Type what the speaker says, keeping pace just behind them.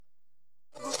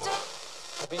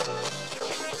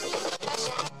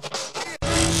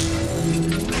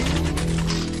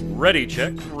Ready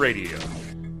Check Radio.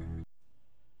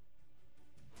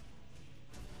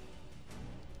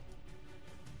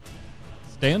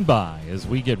 Stand by as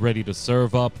we get ready to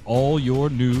serve up all your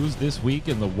news this week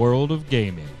in the world of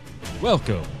gaming.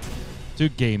 Welcome to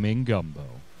Gaming Gumbo.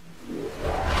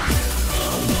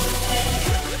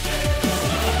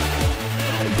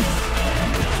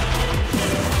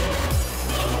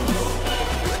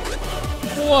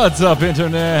 What's up,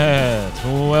 Internet?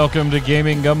 Welcome to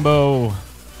Gaming Gumbo,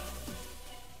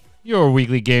 your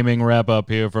weekly gaming wrap-up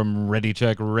here from Ready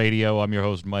Check Radio. I'm your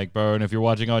host, Mike Byrne. If you're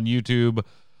watching on YouTube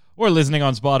or listening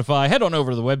on Spotify, head on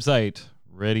over to the website,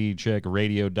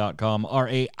 readycheckradio.com,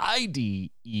 RAIDEO.com.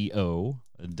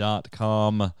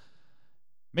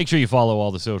 Make sure you follow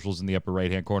all the socials in the upper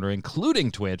right-hand corner,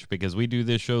 including Twitch, because we do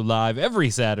this show live every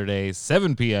Saturday,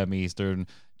 7 p.m. Eastern.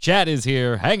 Chat is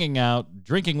here, hanging out,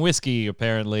 drinking whiskey,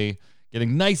 apparently,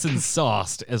 getting nice and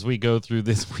sauced as we go through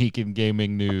this week in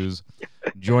gaming news.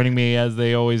 Joining me, as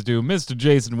they always do, Mr.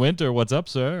 Jason Winter. What's up,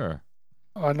 sir?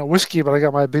 No whiskey, but I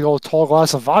got my big old tall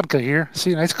glass of vodka here.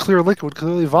 See, nice clear liquid,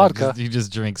 clearly vodka. You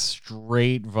just drink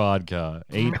straight vodka.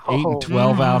 8 and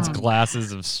 12-ounce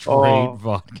glasses of straight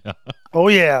vodka. Oh,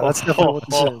 yeah, that's definitely what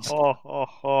this is.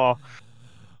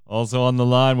 Also on the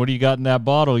line, what do you got in that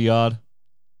bottle, Yod?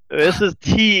 This is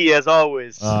tea, as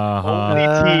always. Only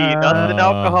tea, nothing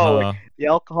alcoholic. The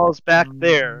alcohol's back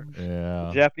there. Yeah.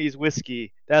 The Japanese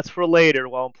whiskey. That's for later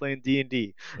while I'm playing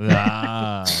D&D.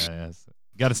 Yes.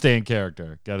 Got to stay in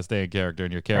character.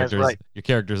 And your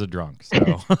character's a drunk.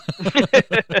 So,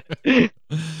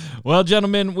 well,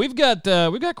 gentlemen, we've got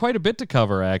quite a bit to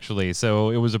cover actually. So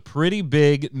it was a pretty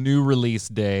big new release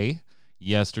day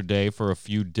yesterday for a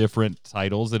few different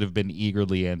titles that have been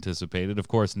eagerly anticipated. Of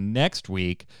course, next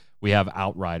week we have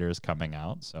Outriders coming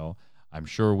out, so I'm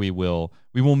sure we will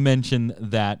mention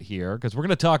that here because we're going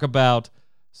to talk about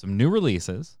some new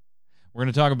releases. We're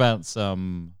going to talk about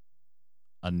some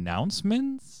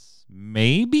announcements,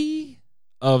 maybe,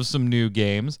 of some new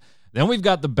games. Then we've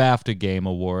got the BAFTA Game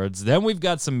Awards. Then we've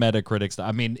got some Metacritic.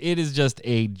 I mean, it is just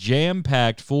a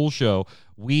jam-packed full show.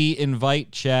 We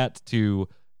invite chat to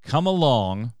come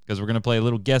along because we're going to play a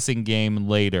little guessing game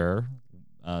later.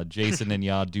 Jason and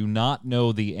Yad do not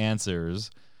know the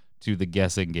answers to the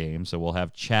guessing game, so we'll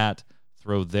have chat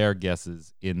throw their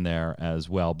guesses in there as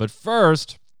well. But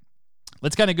first,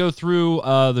 let's kind of go through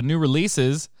the new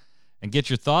releases and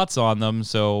get your thoughts on them.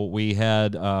 So we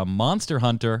had Monster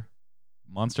Hunter.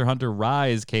 Monster Hunter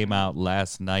Rise came out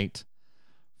last night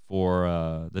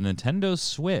for the Nintendo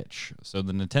Switch. So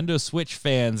the Nintendo Switch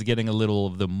fans getting a little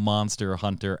of the Monster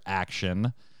Hunter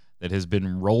action that has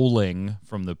been rolling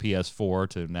from the PS4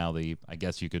 to now I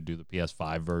guess you could do the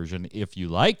PS5 version if you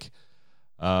like.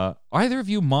 Are either of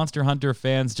you Monster Hunter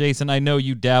fans? Jason, I know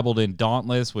you dabbled in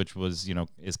Dauntless, which was,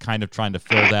 is kind of trying to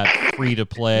fill that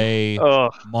free-to-play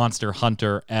Monster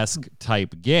Hunter-esque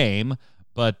type game.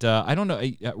 But I don't know,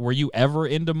 were you ever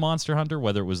into Monster Hunter,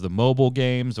 whether it was the mobile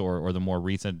games or the more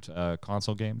recent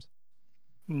console games?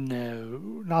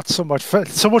 No, not so much.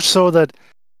 So much so that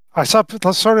I saw,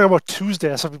 starting about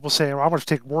Tuesday, I saw people saying, well, I'm going to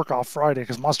take work off Friday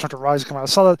because Monster Hunter Rise is coming out. I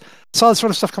saw that sort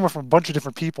of stuff coming from a bunch of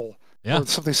different people. Yeah. Or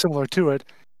something similar to it.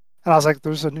 And I was like,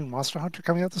 there's a new Monster Hunter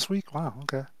coming out this week? Wow,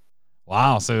 okay.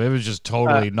 Wow, so it was just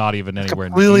totally not even anywhere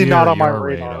completely near not on my your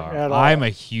radar at all. I'm a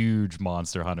huge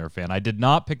Monster Hunter fan. I did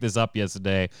not pick this up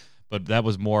yesterday, but that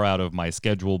was more out of my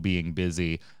schedule being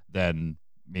busy than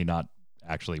me not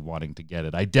actually wanting to get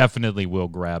it. I definitely will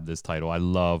grab this title. I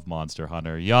love Monster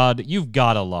Hunter. Yod, you've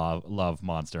got to love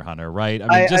Monster Hunter, right?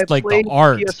 I mean, just like the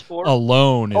art PS4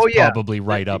 alone is probably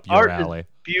right up your alley. Is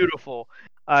beautiful.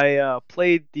 I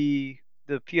played the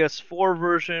PS4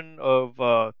 version of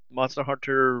Monster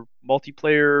Hunter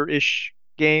multiplayer-ish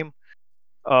game.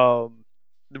 The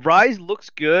Rise looks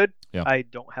good. Yeah. I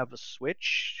don't have a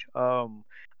Switch.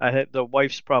 The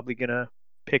wife's probably gonna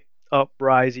pick up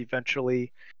Rise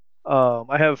eventually.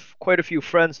 I have quite a few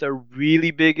friends that are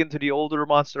really big into the older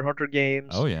Monster Hunter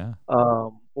games. Oh yeah.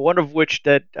 One of which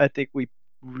that I think we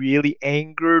really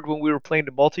angered when we were playing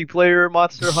the multiplayer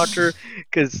Monster Hunter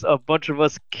because a bunch of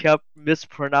us kept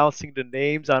mispronouncing the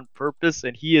names on purpose,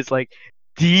 and he is like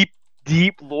deep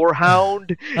lore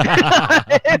hound.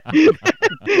 And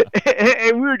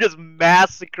we were just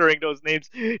massacring those names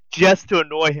just to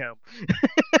annoy him.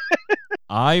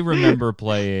 I remember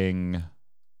playing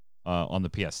on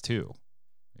the PS2.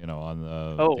 On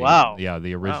the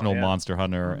the original Monster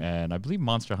Hunter, and I believe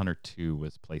Monster Hunter 2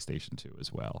 was PlayStation 2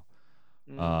 as well.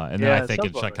 And then I think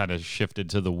it kind of shifted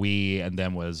to the Wii and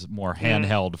then was more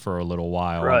handheld for a little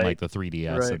while on like the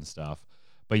 3DS and stuff.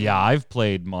 But yeah, I've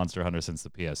played Monster Hunter since the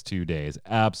PS2 days.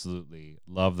 Absolutely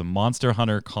love them. Monster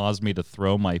Hunter caused me to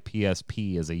throw my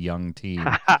PSP as a young teen.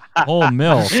 Whole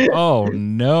milk. Oh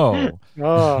no.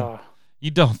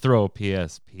 You don't throw a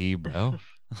PSP, bro.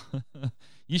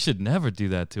 You should never do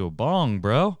that to a bong,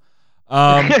 bro.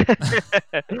 I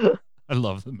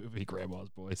love the movie Grandma's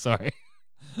Boy. Sorry.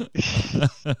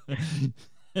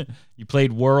 You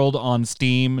played World on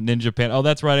Steam, Ninja Pan. Oh,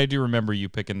 that's right. I do remember you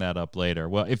picking that up later.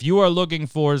 Well, if you are looking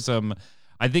for some,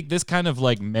 I think this kind of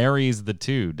like marries the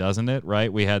two, doesn't it?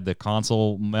 Right? We had the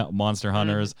console Monster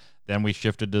Hunters, then we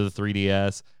shifted to the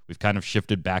 3DS. We've kind of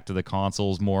shifted back to the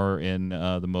consoles more in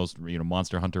the most,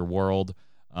 Monster Hunter World.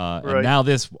 And now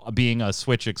this being a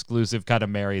Switch exclusive kind of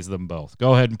marries them both.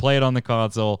 Go ahead and play it on the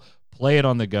console, play it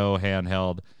on the go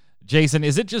handheld. Jason,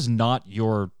 is it just not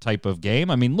your type of game?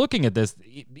 I mean, looking at this,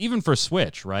 even for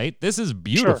Switch, right? This is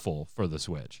beautiful for the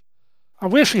Switch.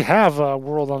 We actually have a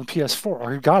World on PS4.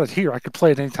 I got it here. I could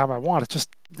play it anytime I want. It's just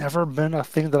never been a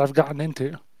thing that I've gotten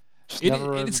into.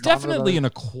 It's definitely an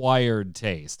acquired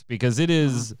taste because it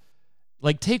is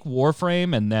like take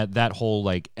Warframe and that whole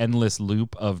like endless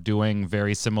loop of doing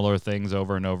very similar things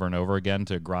over and over and over again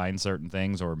to grind certain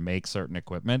things or make certain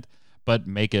equipment, but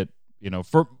make it,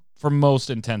 for most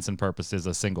intents and purposes,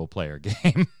 a single player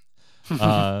game.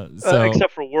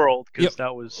 Except for World, because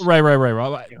that was right.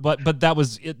 Yeah. But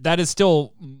that is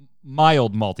still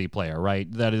mild multiplayer,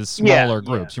 right? That is smaller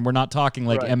groups, and we're not talking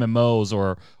like MMOs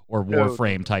or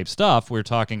Warframe type stuff. We're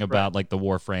talking about like the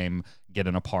Warframe, get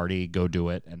in a party, go do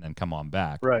it, and then come on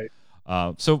back. Right.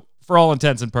 So for all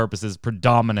intents and purposes,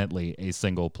 predominantly a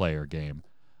single player game.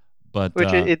 But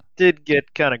which it did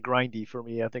get kind of grindy for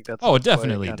me. I think that's it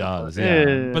definitely does.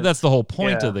 Yeah. But that's the whole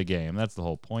point of the game. That's the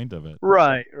whole point of it.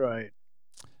 Right.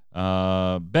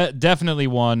 Definitely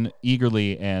one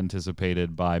eagerly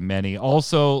anticipated by many.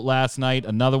 Also, last night,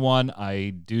 another one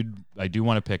I do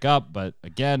want to pick up, but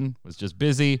again, was just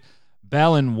busy.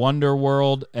 Balan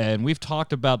Wonderworld, and we've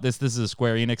talked about this. This is a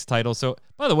Square Enix title. So,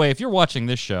 by the way, if you're watching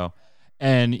this show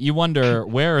and you wonder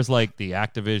where is like the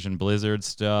Activision Blizzard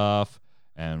stuff,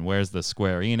 and where's the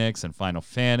Square Enix and Final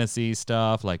Fantasy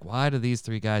stuff? Like, why do these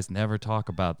three guys never talk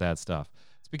about that stuff?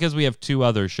 It's because we have two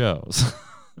other shows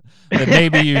that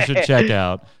maybe you should check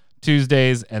out.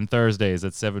 Tuesdays and Thursdays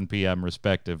at 7 p.m.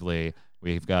 respectively.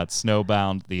 We've got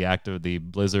Snowbound, the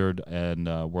Blizzard and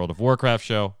World of Warcraft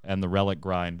show, and the Relic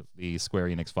Grind, the Square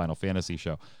Enix Final Fantasy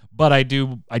show. But I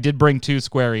did bring two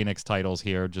Square Enix titles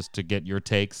here just to get your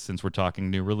takes since we're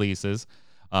talking new releases.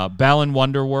 Balan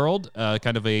Wonderworld,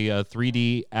 kind of a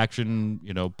 3D action,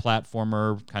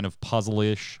 platformer, kind of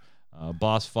puzzle-ish,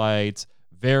 boss fights,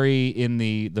 very in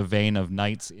the vein of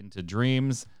Nights into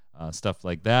Dreams, stuff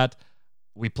like that.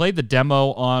 We played the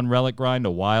demo on Relic Grind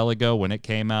a while ago when it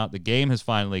came out. The game has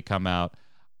finally come out.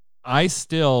 I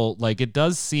still, it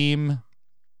does seem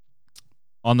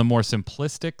on the more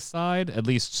simplistic side, at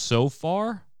least so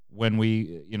far, when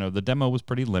the demo was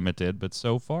pretty limited, but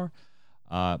so far.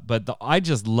 I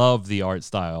just love the art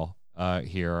style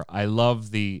here. I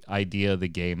love the idea of the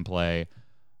gameplay.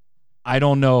 I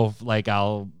don't know if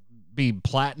I'll be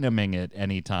platinuming it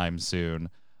anytime soon.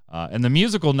 And the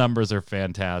musical numbers are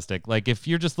fantastic. If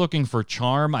you're just looking for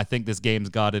charm, I think this game's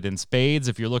got it in spades.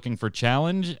 If you're looking for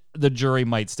challenge, the jury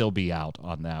might still be out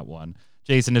on that one.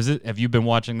 Jason, have you been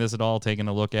watching this at all, taking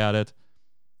a look at it?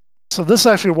 So this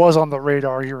actually was on the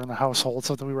radar here in the household,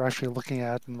 something we were actually looking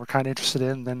at and we're kind of interested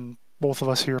in. Then both of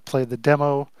us here played the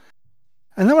demo.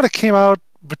 And then when it came out,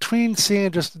 between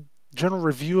seeing just a general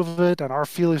review of it and our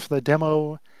feelings for the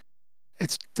demo,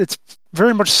 it's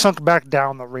very much sunk back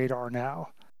down the radar now.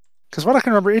 Because what I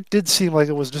can remember, it did seem like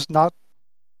it was just not...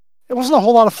 It wasn't a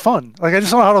whole lot of fun. I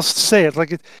just don't know how else to say it.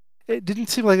 It didn't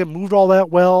seem like it moved all that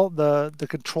well. The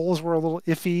controls were a little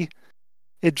iffy.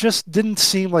 It just didn't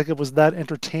seem like it was that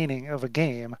entertaining of a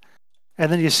game.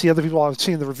 And then you see other people, I've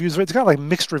seen the reviews. It's got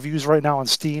mixed reviews right now on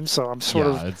Steam, so I'm sort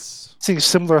of seeing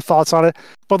similar thoughts on it.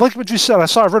 But like what you said,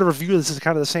 I've read a review. This is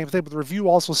kind of the same thing, but the review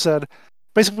also said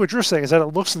basically what you're saying is that it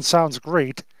looks and sounds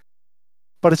great,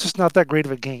 but it's just not that great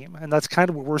of a game, and that's kind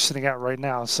of what we're sitting at right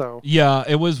now. So yeah,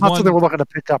 it was not something we're looking to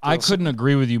pick up. I couldn't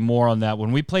agree with you more on that.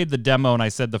 When we played the demo, and I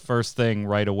said the first thing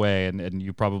right away, and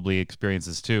you probably experienced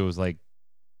this too, was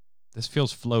this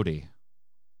feels floaty.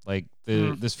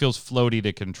 This feels floaty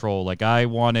to control. I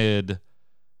wanted,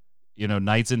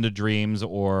 Nights into Dreams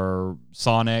or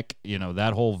Sonic,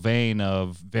 that whole vein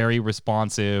of very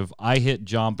responsive. I hit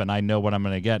jump and I know what I'm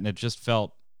going to get, and it just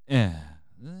felt, we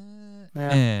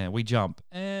jump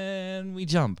and we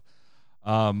jump.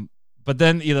 But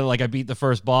then I beat the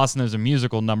first boss and there's a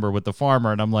musical number with the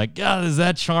farmer, and I'm like, God, is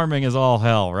that charming as all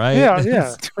hell, right?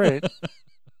 Yeah, it's great.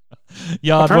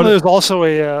 Yod, Apparently, there's also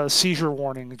a seizure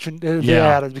warning they Yeah.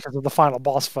 added because of the final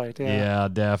boss fight. Yeah,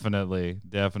 definitely.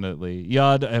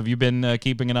 Yod, have you been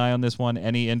keeping an eye on this one?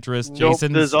 Any interest? Nope,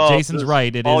 Jason's there's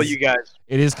right. It all is. you guys.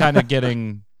 It is kind of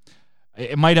getting.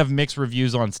 It might have mixed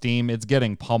reviews on Steam. It's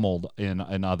getting pummeled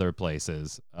in other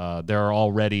places. There are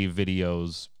already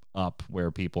videos up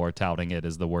where people are touting it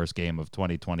as the worst game of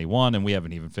 2021, and we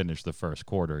haven't even finished the first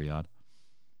quarter yet.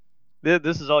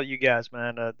 This is all you guys,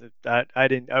 man.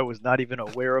 I was not even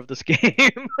aware of this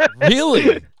game.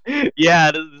 Really?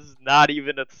 Yeah, this is not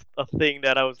even a thing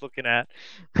that I was looking at.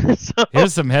 So,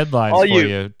 Here's some headlines all for you.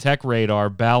 you. Tech Radar: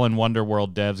 Balan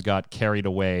Wonderworld devs got carried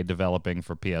away developing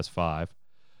for PS5.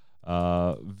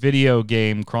 Video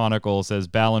Game Chronicle says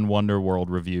Balan Wonderworld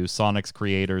review: Sonic's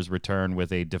creators return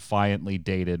with a defiantly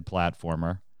dated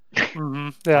platformer. Mm-hmm.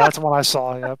 Yeah, that's the one I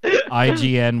saw. Yep.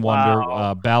 IGN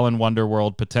Wow. Balan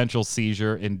Wonderworld potential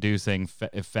seizure inducing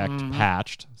effect Mhm.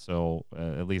 patched. So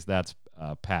at least that's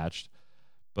patched.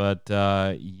 But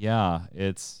yeah,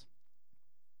 it's.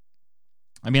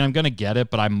 I mean, I'm gonna get it,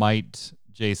 but I might,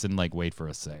 Jason, like wait for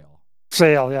a sale.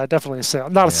 Sale, yeah, definitely a sale.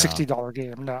 Not Yeah. a $60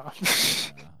 game, no.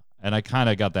 Yeah. And I kind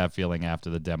of got that feeling after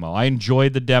the demo. I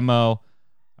enjoyed the demo.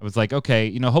 I was like,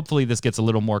 okay, hopefully this gets a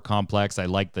little more complex. I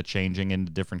like the changing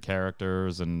into different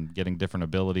characters and getting different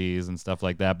abilities and stuff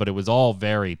like that. But it was all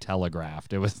very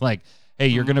telegraphed. It was like, hey,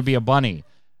 you're going to be a bunny.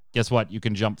 Guess what? You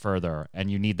can jump further,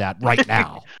 and you need that right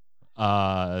now.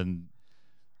 And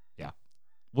yeah,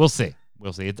 we'll see.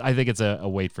 I think it's a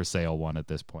wait for sale one at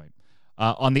this point.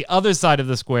 On the other side of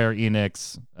the Square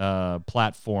Enix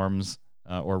platforms,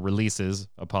 or releases,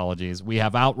 apologies, we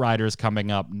have Outriders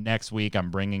coming up next week.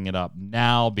 I'm bringing it up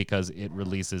now because it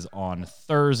releases on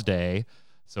Thursday,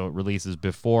 so it releases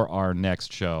before our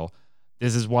next show.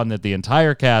 This is one that the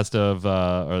entire cast of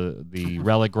or the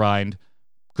Relic Grind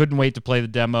couldn't wait to play the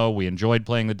demo. We enjoyed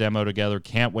playing the demo together.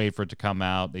 Can't wait for it to come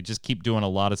out. They just keep doing a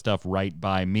lot of stuff right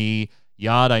by me.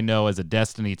 Yod, I know as a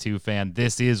Destiny 2 fan,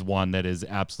 this is one that is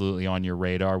absolutely on your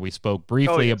radar. We spoke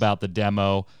briefly about the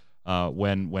demo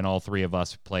when all three of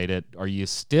us played it. Are you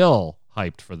still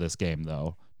hyped for this game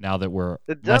though? Now that we're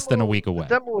less than a week away.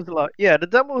 The demo was a lot. Yeah, the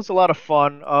demo was a lot of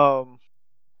fun.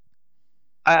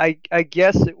 I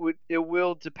guess it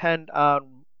will depend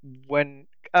on when.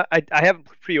 I haven't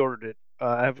pre-ordered it.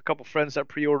 I have a couple friends that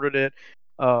pre-ordered it.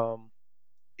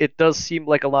 It does seem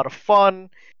like a lot of fun.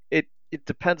 It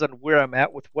depends on where I'm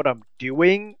at with what I'm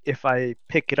doing, if I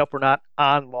pick it up or not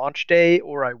on launch day,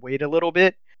 or I wait a little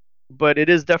bit. But it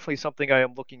is definitely something I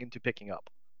am looking into picking up.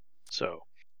 So,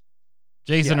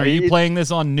 Jason, yeah, are you playing this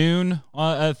on noon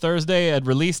on Thursday at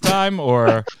release time,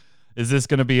 or is this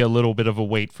going to be a little bit of a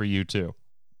wait for you too?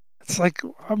 It's like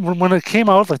when it came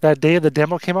out, like that day the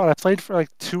demo came out, I played for like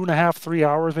 2.5, 3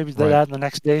 hours, maybe did that, and the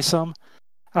next day some.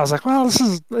 I was like, well, this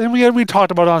is, and we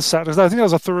talked about it on Saturday. I think it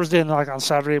was a Thursday, and then like on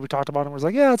Saturday we talked about it. And was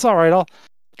like, yeah, it's all right. I'll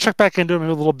check back into it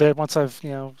maybe a little bit once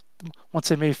once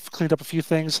they may have cleaned up a few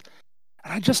things.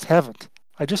 And I just haven't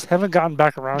gotten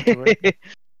back around to it.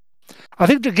 I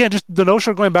think again, just the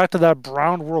notion of going back to that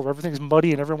brown world where everything's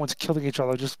muddy and everyone's killing each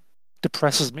other just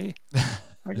depresses me.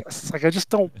 I guess it's like I just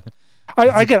don't.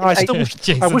 I still wish.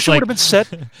 I wish it would have been set.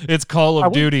 It's Call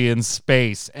of Duty in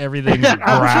space. Everything's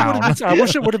brown. I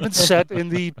wish it would have been set in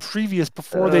the previous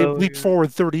before they leaped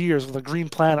forward 30 years with a green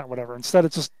planet, whatever. Instead,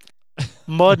 it's just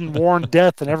mud and war and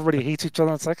death, and everybody hates each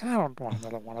other. It's like I don't want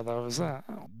another one of those.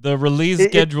 The release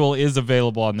schedule is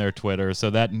available on their Twitter. So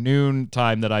that noon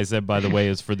time that I said, by the way,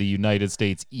 is for the United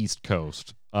States East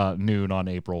Coast. Noon on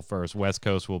April 1st. West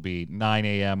Coast will be 9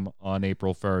 a.m. on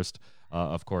April 1st.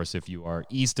 Of course, if you are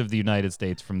east of the United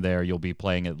States from there, you'll be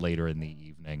playing it later in the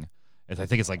evening. I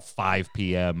think it's like 5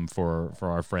 p.m. for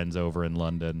our friends over in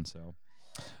London. So,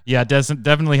 yeah,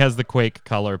 definitely has the Quake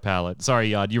color palette. Sorry,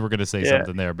 Yod, you were going to say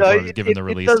something there before I was giving the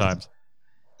release times.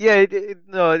 Yeah,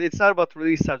 no, it's not about the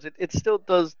release times. It still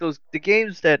does the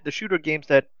shooter games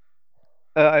that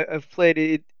I've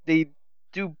played. They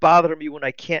do bother me when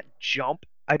I can't jump.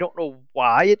 I don't know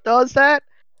why it does that,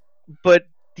 but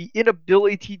the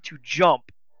inability to jump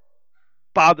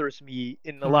bothers me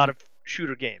in a lot of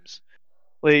shooter games,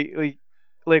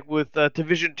 like with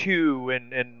Division 2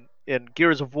 and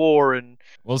Gears of War and.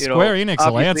 Square Enix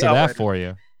will answer that for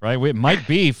you, right? It might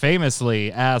be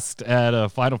famously asked at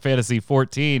Final Fantasy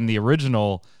XIV, the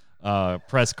original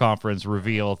press conference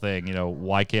reveal thing.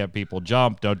 Why can't people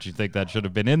jump? Don't you think that should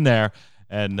have been in there?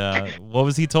 And what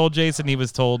was he told, Jason? He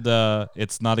was told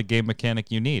it's not a game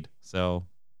mechanic you need, so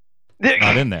it's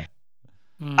not in there.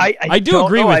 I do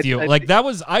agree with you.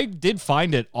 I did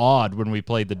find it odd when we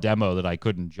played the demo that I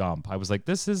couldn't jump. I was like,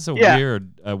 this is a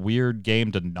weird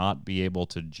game to not be able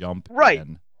to jump right.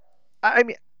 in. I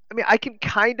mean, I can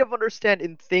kind of understand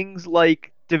in things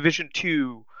like Division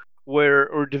 2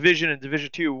 or Division and Division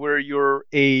 2 where you're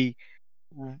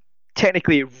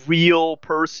technically a real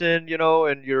person,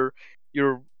 and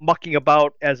you're mucking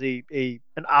about as an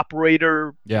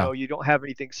operator. Yeah. You don't have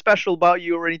anything special about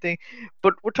you or anything.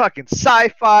 But we're talking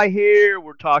sci-fi here.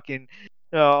 We're talking,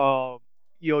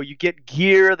 you get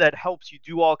gear that helps you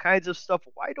do all kinds of stuff.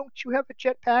 Why don't you have a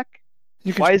jetpack?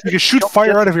 You Why is can it shoot jump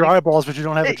fire jet out of your thing? eyeballs, but you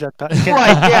don't have a jetpack. You can't-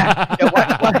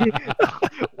 Right?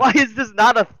 Yeah. Why is this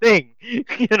not a thing?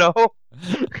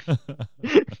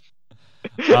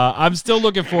 I'm still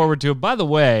looking forward to it. By the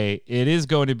way, it is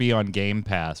going to be on Game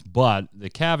Pass, but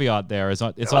the caveat there is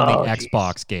it's on the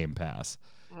Xbox Game Pass.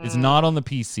 It's not on the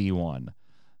PC one.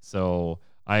 So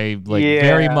I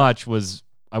very much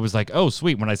I was like, oh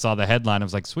sweet. When I saw the headline, I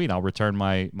was like, sweet, I'll return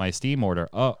my Steam order.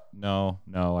 Oh no,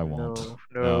 I won't.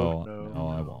 No,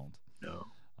 I won't. No.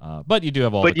 But you do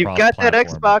have all But the you've got that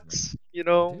cross-platform. Xbox, I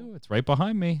do. It's right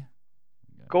behind me.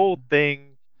 Gold thing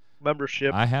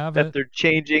membership I have that it. they're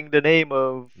changing the name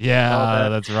of. Yeah,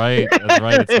 that's right. That's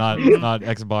right. It's not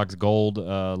Xbox Gold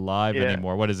Live Yeah.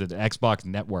 anymore. What is it? Xbox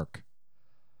Network.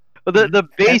 The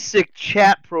basic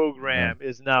chat program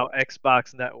is now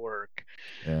Xbox Network,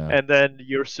 Yeah. and then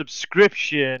your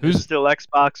subscription is still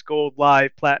Xbox Gold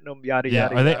Live, Platinum, yada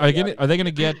yada. Are they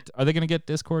gonna get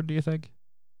Discord? Do you think?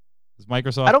 Is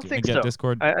Microsoft I don't gonna think get so.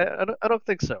 Discord? I don't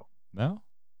think so. No.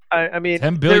 I mean,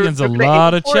 10 billion's they're a gonna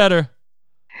lot aim of for it. cheddar.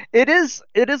 It is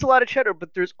a lot of cheddar,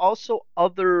 but there's also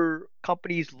other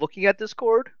companies looking at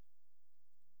Discord.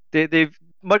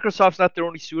 Microsoft's not their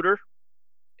only suitor,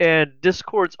 and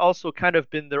Discord's also kind of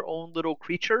been their own little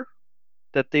creature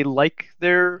that they like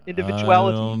their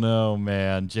individuality. I don't know,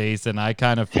 man. Jason, I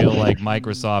kind of feel like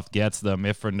Microsoft gets them,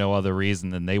 if for no other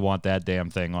reason than they want that damn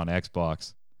thing on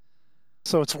Xbox.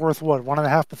 So it's worth what,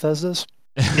 1.5 Bethesdas?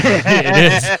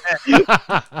 It is.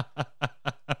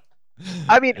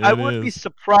 I mean, I wouldn't be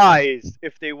surprised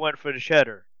if they went for the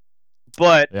cheddar,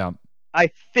 but yeah. I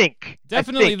think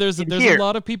definitely there's a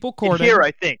lot of people courting. Here,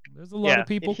 I think there's a lot of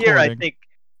people here. courting. I think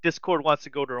Discord wants to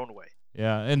go their own way.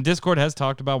 Yeah, and Discord has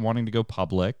talked about wanting to go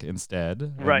public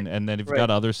instead, right? And then you've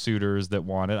got other suitors that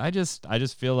want it. I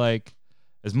just feel like,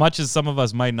 as much as some of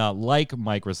us might not like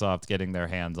Microsoft getting their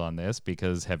hands on this,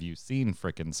 because have you seen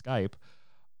frickin' Skype?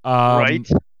 Right.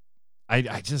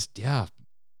 I just Ugh.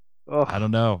 I don't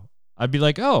know. I'd be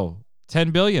like,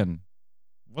 10 billion.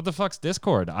 What the fuck's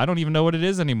Discord? I don't even know what it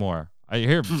is anymore. I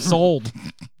hear sold.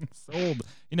 Sold.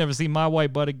 You never see my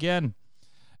white butt again.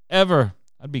 Ever.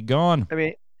 I'd be gone. I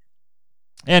mean,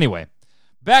 anyway,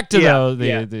 back to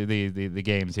the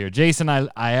games here. Jason, I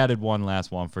added one last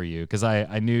one for you because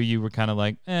I knew you were kind of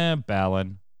like,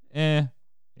 Balin,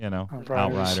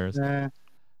 Outriders.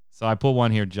 So I put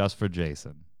one here just for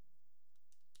Jason.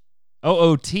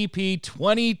 OOTP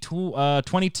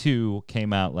 22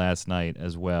 came out last night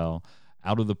as well.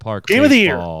 Out of the Park Game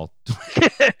Baseball of the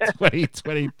year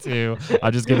 2022.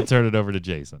 I'm just going to turn it over to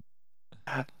Jason.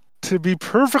 To be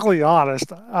perfectly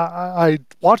honest, I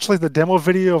watched the demo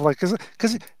video of because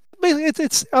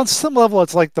it's on some level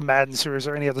it's like the Madden series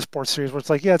or any other sports series where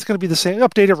it's it's going to be the same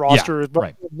updated roster,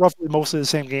 but roughly mostly the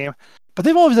same game. But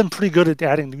they've always been pretty good at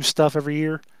adding new stuff every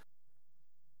year.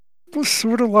 I was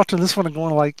sort of watching this one and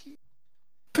going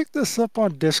pick this up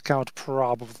on discount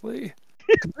probably.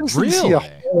 I didn't see a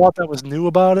whole lot that was new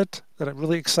about it that it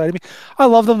really excited me. I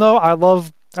love them though. I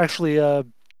love actually.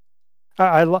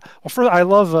 I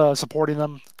love supporting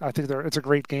them. I think it's a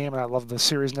great game, and I love the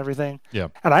series and everything. Yeah.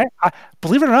 And I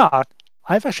believe it or not,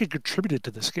 I've actually contributed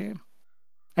to this game,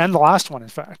 and the last one, in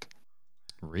fact.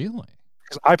 Really?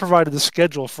 Because I provided the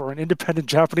schedule for an independent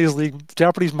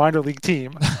Japanese minor league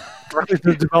team directly to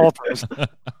the developers.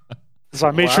 So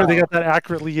I made sure they got that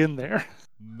accurately in there.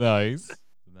 Nice.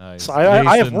 So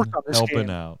I have worked on this helping game.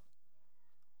 out.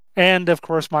 And of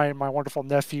course, my wonderful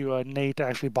nephew Nate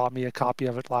actually bought me a copy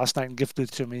of it last night and gifted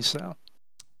it to me. So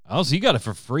you got it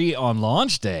for free on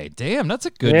launch day. Damn, that's a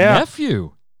good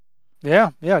nephew. Yeah.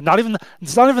 It's not even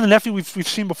the nephew we've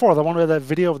seen before. The one with that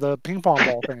video of the ping pong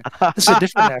ball thing. This is a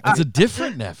different nephew. It's a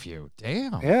different nephew.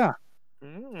 Damn. Yeah.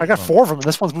 I got 4 of them, and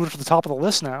this one's moved to the top of the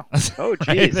list now. Oh,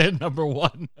 geez. They're number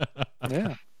 1.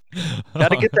 Yeah. Got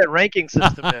to get that ranking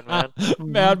system in, man.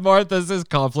 Mad Martha says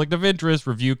conflict of interest,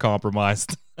 review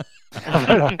compromised.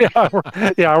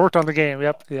 I worked on the game.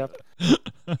 Yep. Hey,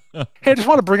 I just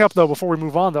want to bring up, though, before we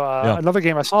move on, though, another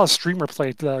game I saw a streamer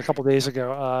play a couple days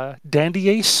ago, Dandy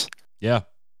Ace. Yeah.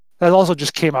 That also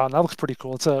just came out, and that looks pretty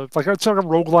cool. It's like a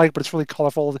roguelike, but it's really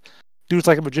colorful. Dude's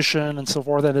like a magician and so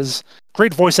forth, and is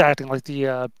great voice acting. Like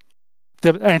the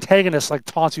antagonist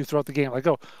taunts you throughout the game, like,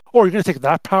 you're going to take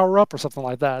that power up or something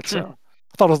like that. So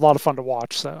I thought it was a lot of fun to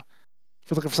watch. So if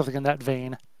you're looking for something in that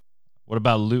vein, What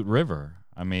about Loot River?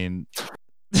 I mean,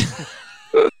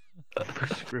 to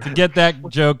get that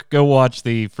joke, go watch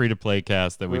the free-to-play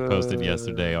cast that we posted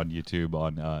yesterday on YouTube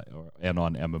and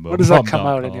on MMO. when does that come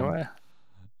out anyway?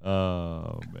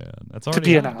 Oh man, that's To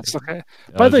already be out, announced. dude. Okay.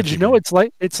 By the way, did you know it's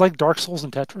it's like Dark Souls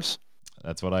and Tetris?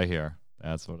 That's what I hear.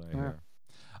 That's what I Yeah.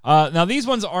 hear. Now these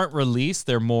ones aren't released;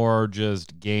 they're more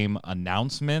just game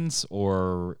announcements,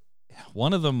 or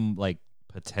one of them like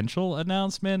potential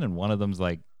announcement, and one of them's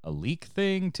like a leak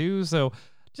thing too. So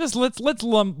just let's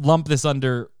lump this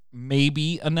under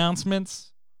maybe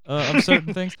announcements of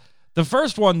certain things. The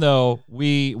first one, though,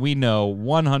 we know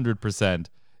 100%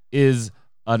 is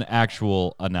an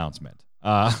actual announcement.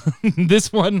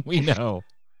 This one we know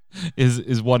is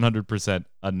 100%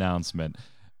 announcement.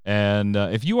 And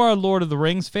if you are a Lord of the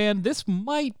Rings fan, this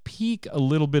might pique a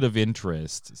little bit of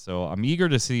interest. So I'm eager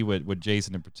to see what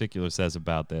Jason in particular says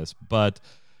about this. But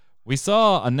we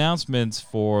saw announcements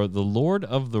for the Lord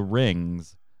of the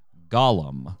Rings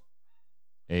Gollum,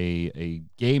 a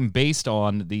game based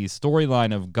on the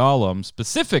storyline of Gollum,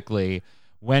 specifically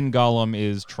when Gollum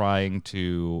is trying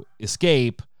to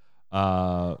escape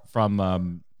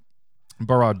from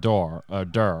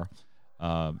Barad-dûr.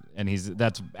 And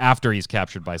that's after he's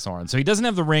captured by Sauron. So he doesn't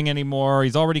have the ring anymore.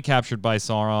 He's already captured by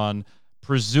Sauron.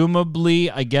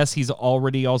 Presumably, I guess he's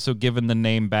already also given the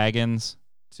name Baggins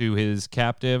to his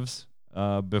captives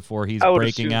before he's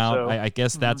breaking out. So. I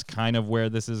guess that's kind of where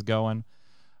this is going.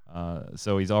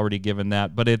 So he's already given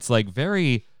that. But it's like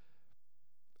very...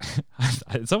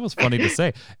 it's almost funny to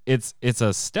say. It's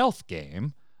a stealth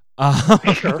game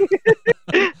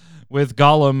with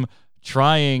Gollum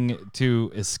trying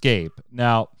to escape.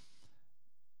 Now,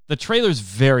 the trailer's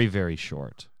very, very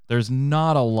short. There's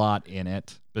not a lot in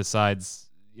it besides,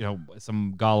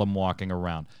 some Gollum walking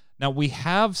around. Now, we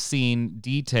have seen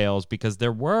details because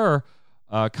there were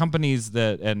companies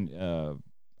and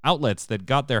outlets that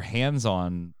got their hands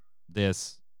on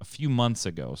this a few months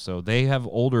ago. So they have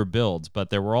older builds,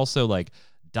 but there were also like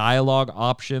dialogue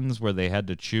options where they had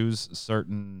to choose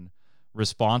certain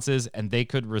responses, and they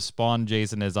could respond,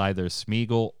 Jason, as either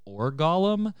Smeagol or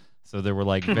Gollum. So there were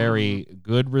like very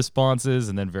good responses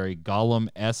and then very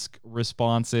Gollum-esque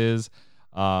responses.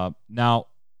 Now,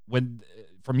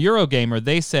 from Eurogamer,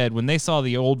 they said when they saw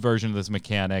the old version of this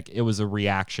mechanic, it was a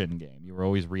reaction game. You were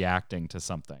always reacting to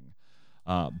something.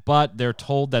 But they're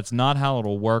told that's not how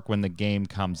it'll work when the game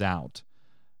comes out.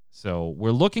 So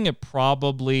we're looking at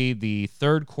probably the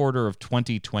third quarter of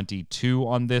 2022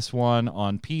 on this one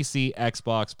on PC,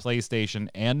 Xbox, PlayStation,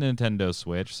 and Nintendo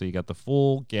Switch. So you got the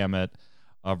full gamut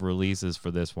of releases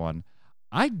for this one.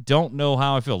 I don't know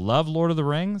how I feel. Love Lord of the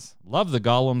Rings. Love the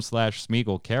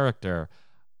Gollum/Smeagol character.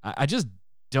 I just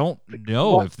don't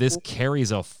know if this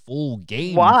carries a full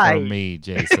game for me,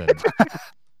 Jason.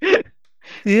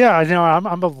 Yeah,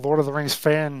 I'm a Lord of the Rings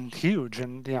fan, huge,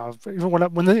 and even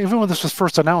when this was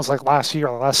first announced, like last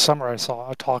summer, I saw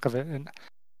a talk of it, and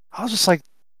I was just like,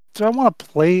 do I want to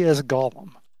play as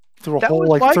Gollum through a whole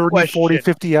like 30, question. 40,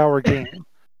 50-hour game?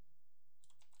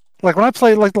 Like when I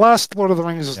played like the last Lord of the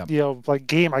Rings, like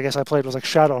game I guess I played was like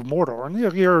Shadow of Mordor, and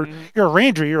you're a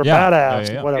ranger, you're a badass,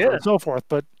 and whatever, and so forth.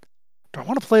 But do I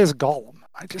want to play as Gollum?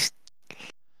 It's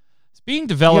being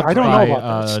developed by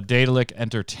Daedalic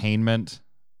Entertainment.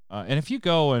 And if you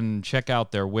go and check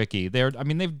out their wiki, they've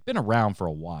been around for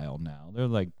a while now. They're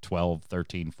like 12,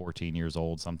 13, 14 years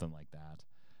old, something like that.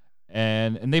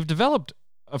 And they've developed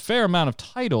a fair amount of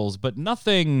titles, but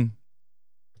nothing,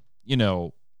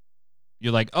 you're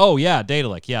like, oh yeah,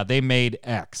 Daedalic, yeah, they made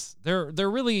X. There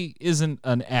really isn't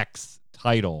an X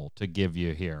title to give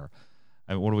you here.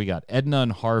 What do we got? Edna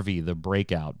and Harvey, The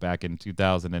Breakout, back in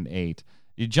 2008.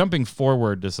 You're jumping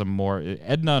forward to some more.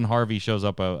 Edna and Harvey shows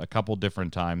up a couple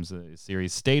different times. The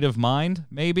series State of Mind,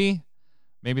 maybe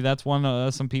that's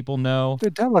one some people know.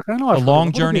 Look, I know The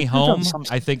Long Journey Home,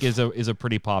 I think, is a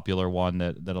pretty popular one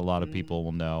that a lot of people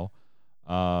will know.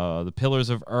 The Pillars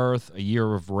of Earth, A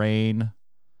Year of Rain,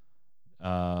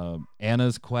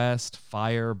 Anna's Quest,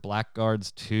 Fire,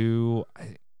 Blackguards 2.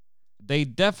 They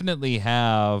definitely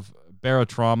have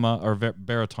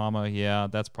Baratama. Yeah,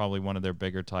 that's probably one of their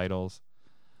bigger titles.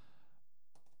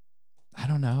 I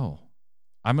don't know.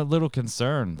 I'm a little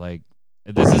concerned. Like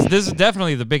this is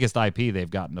definitely the biggest IP they've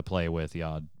gotten to play with,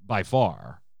 by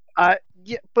far.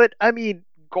 Yeah, but I mean,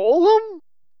 Golem.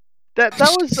 That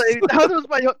was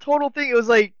my total thing. It was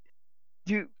like,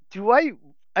 do I?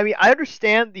 I mean, I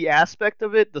understand the aspect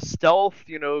of it, the stealth,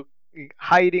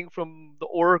 hiding from the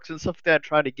orcs and stuff like that,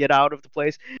 trying to get out of the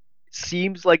place.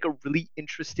 Seems like a really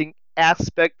interesting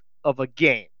aspect of a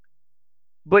game.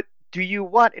 But do you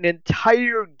want an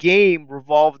entire game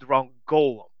revolved around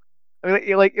Golem? I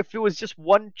mean, like if it was just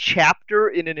one chapter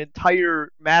in an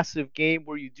entire massive game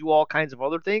where you do all kinds of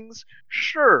other things,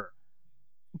 sure.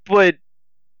 But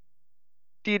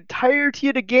the entirety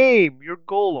of the game, you're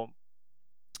Golem.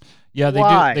 Yeah,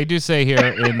 Why? they do say here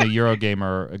in the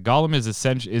Eurogamer, Gollum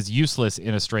is useless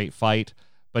in a straight fight,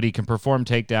 but he can perform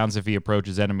takedowns if he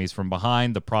approaches enemies from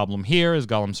behind. The problem here is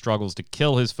Gollum struggles to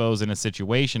kill his foes in a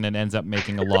situation and ends up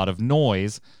making a lot of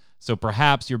noise, so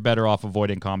perhaps you're better off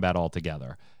avoiding combat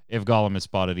altogether. If Gollum is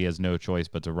spotted, he has no choice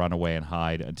but to run away and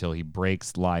hide until he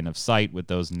breaks line of sight with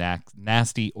those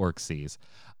nasty orcsies.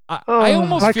 I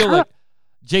almost feel like,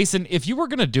 Jason, if you were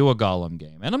going to do a Gollum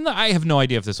game, and I have no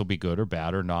idea if this will be good or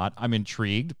bad or not. I'm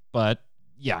intrigued, but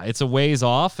yeah, it's a ways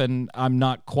off, and I'm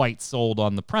not quite sold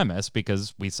on the premise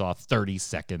because we saw 30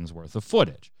 seconds worth of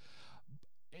footage.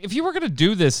 If you were going to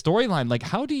do this storyline, like,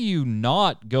 how do you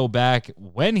not go back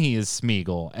when he is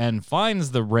Smeagol and finds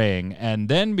the ring and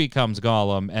then becomes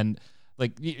Gollum, and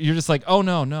like you're just like, oh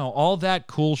no, all that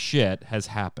cool shit has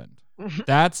happened.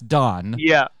 That's done.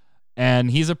 Yeah.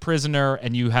 And he's a prisoner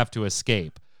and you have to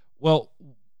escape. Well,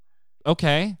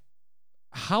 okay.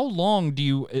 How long do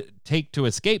you take to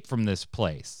escape from this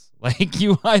place? Like,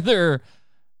 you either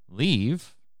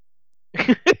leave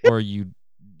or you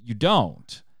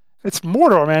don't. It's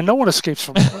Mordor, man. No one escapes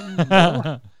from Mordor.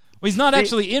 Well, he's not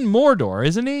actually in Mordor,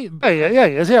 isn't he? Yeah,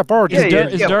 he is. Yeah, Bard. Is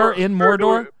Dur in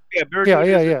Mordor? Yeah,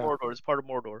 Yeah. Mordor. It's part of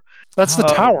Mordor. That's the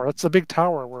tower. That's the big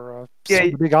tower where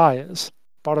the big eye is.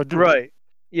 Barad-dûr. Right.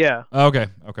 Yeah. Okay.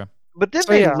 But then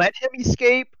they let him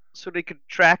escape so they could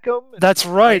track him. That's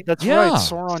right. That's right. Yeah.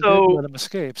 Sauron did let him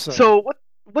escape. So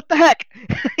what the heck?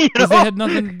 Because they had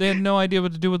nothing. They had no idea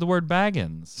what to do with the word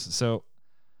Baggins. So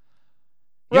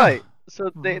right.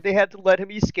 So they had to let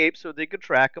him escape so they could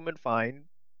track him and find.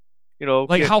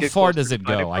 Like, how far does it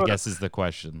go, I guess, is the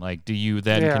question. Like, do you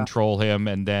then control him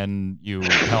and then you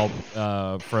help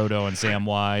Frodo and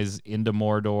Samwise into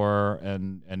Mordor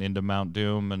and into Mount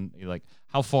Doom? And like,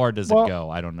 how far does it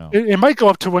go? I don't know. It might go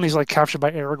up to when he's like captured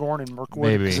by Aragorn in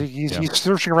Mirkwood. Maybe. He's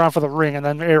searching around for the ring, and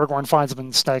then Aragorn finds him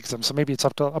and snags him. So maybe it's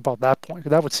up to about that point.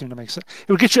 That would seem to make sense.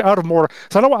 It would get you out of Mordor.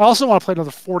 So I also want to play another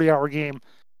 40-hour game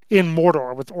in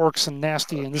Mordor with orcs and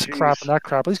nasty and this crap and that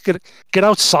crap. At least get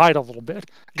outside a little bit.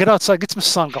 Get outside. Get some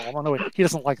sun going. Oh, no, wait. He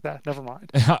doesn't like that. Never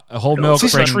mind. Whole Milk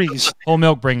trees.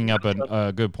 Bringing up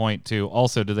a good point, too.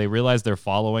 Also, do they realize they're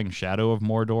following Shadow of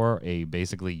Mordor, a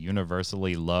basically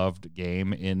universally loved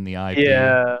game in the IP?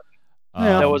 Yeah.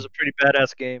 That was a pretty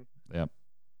badass game. Yeah.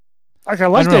 I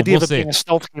like the idea of it being a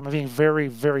stealth game, of being very,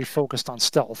 very focused on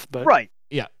stealth. But right.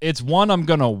 Yeah. It's one I'm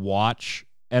going to watch.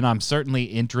 And I'm certainly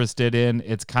interested in.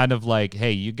 It's kind of like,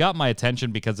 hey, you got my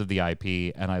attention because of the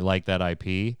IP, and I like that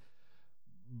IP.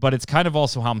 But it's kind of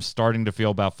also how I'm starting to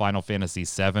feel about Final Fantasy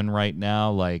VII right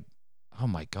now. Like, oh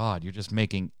my God, you're just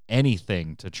making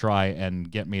anything to try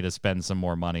and get me to spend some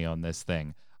more money on this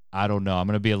thing. I don't know. I'm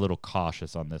going to be a little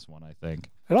cautious on this one, I think.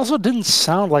 It also didn't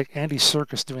sound like Andy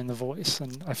Serkis doing the voice,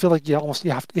 and I feel like you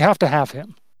have to have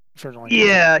him if you're going.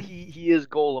 Yeah, he is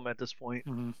Golem at this point.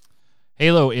 Mm-hmm.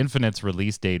 Halo Infinite's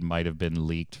release date might have been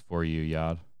leaked for you,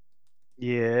 Yad.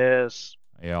 Yes.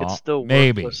 Yeah, it's still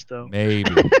maybe, worthless, though.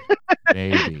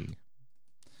 maybe.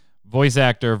 Voice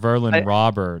actor Verlin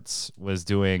Roberts was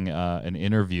doing an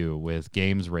interview with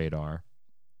Games Radar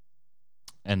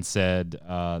and said,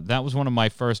 that was one of my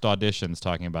first auditions,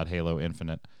 talking about Halo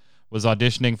Infinite, was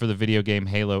auditioning for the video game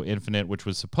Halo Infinite, which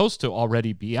was supposed to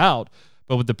already be out,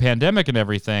 but with the pandemic and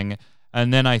everything.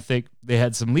 And then I think they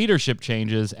had some leadership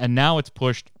changes, and now it's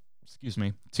pushed,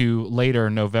 to later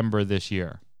November this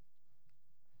year.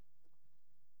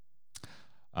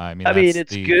 I mean,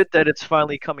 it's good that it's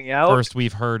finally coming out. First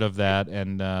we've heard of that,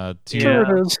 and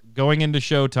going into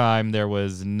Showtime, there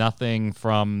was nothing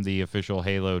from the official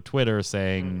Halo Twitter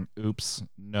saying, oops,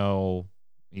 no,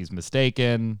 he's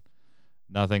mistaken,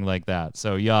 nothing like that.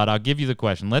 So, Yad, I'll give you the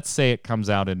question. Let's say it comes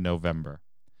out in November.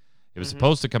 It was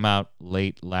supposed to come out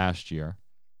late last year.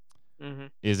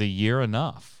 Is a year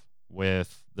enough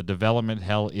with the development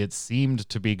hell it seemed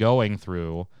to be going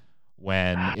through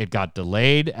when it got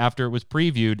delayed after it was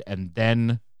previewed and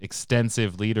then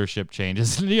extensive leadership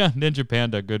changes? Yeah, Ninja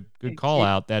Panda, good call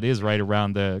out. That is right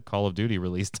around the Call of Duty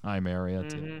release time area,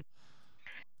 too.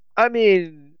 I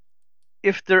mean,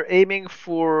 if they're aiming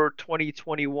for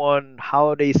 2021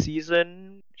 holiday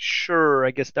season, sure,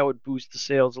 I guess that would boost the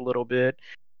sales a little bit.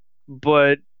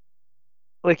 But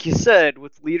like you said,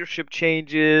 with leadership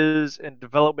changes and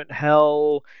development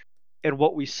hell and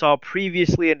what we saw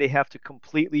previously, and they have to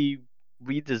completely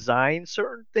redesign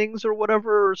certain things or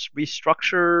whatever,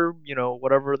 restructure,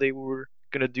 whatever they were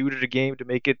going to do to the game to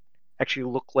make it actually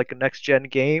look like a next gen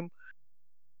game.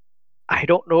 I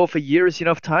don't know if a year is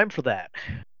enough time for that,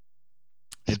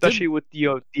 especially with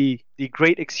the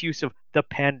great excuse of the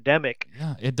pandemic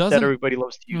Yeah, it that doesn't. everybody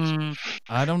loves to use.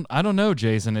 I don't know,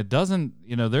 Jason. It doesn't.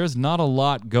 There's not a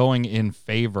lot going in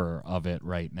favor of it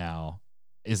right now.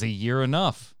 Is a year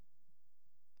enough?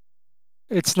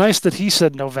 It's nice that he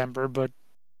said November, but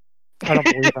I don't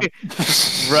believe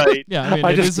him. Right. Yeah, I mean,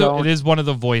 I it just don't. is one of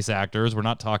the voice actors. We're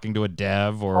not talking to a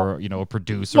dev or a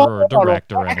producer Well, or a no,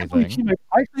 director or I can't believe anything.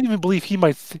 I can't even believe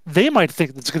they might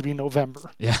think it's going to be November,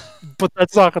 Yeah. but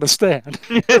that's not going to stand.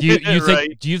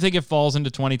 Do you think it falls into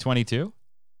 2022?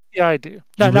 Yeah, I do.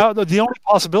 Now the only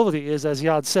possibility is, as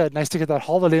Yad said, nice to get that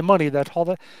holiday money.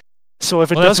 So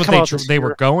if it does that's come what out they this were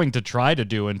year, going to try to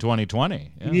do in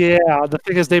 2020. yeah, the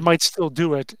thing is they might still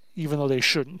do it, even though they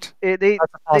shouldn't. They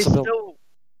That's a possibility.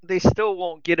 they still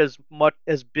won't get as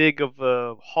big of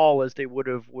a haul as they would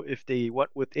have if they went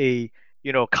with a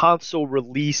console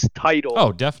release title.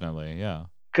 Oh, definitely, yeah.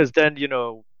 Because then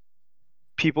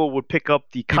people would pick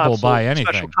up the People buy anything.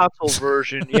 special console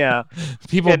version. Yeah,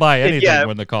 people buy anything yeah,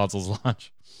 when the consoles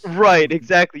launch. Right,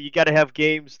 exactly. You got to have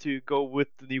games to go with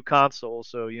the new console,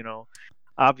 so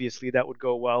obviously that would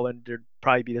go well, and there'd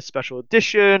probably be a special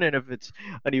edition. And if it's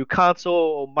a new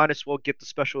console, might as well get the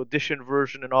special edition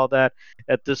version and all that.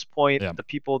 At this point, Yeah. the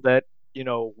people that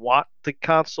want the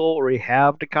console already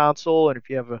have the console, and if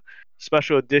you have a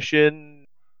special edition,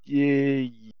 yeah,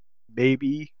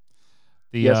 maybe.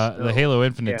 The Halo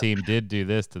Infinite team did do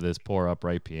this to this poor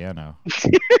upright piano.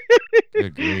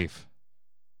 Good grief.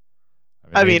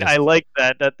 I mean, I like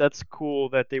that. That's cool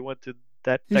that they went to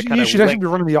that kind of. You should actually be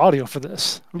running the audio for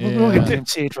this. We won't get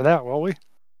DMCA'd for that, will we?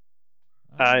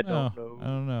 I don't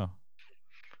know.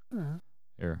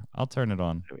 Here, I'll turn it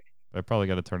on. I probably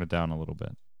got to turn it down a little bit.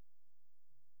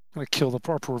 I'm gonna kill the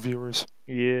poor viewers.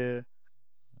 Yeah.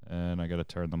 And I got to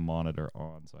turn the monitor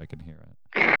on so I can hear it.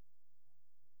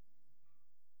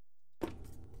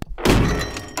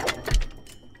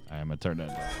 I'm gonna turn it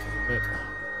down a bit.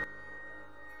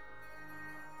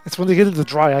 It's when they get into the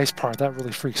dry ice part that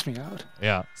really freaks me out.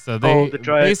 Yeah, so they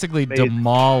basically made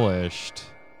demolished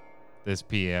this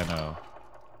piano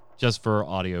just for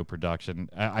audio production.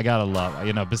 I gotta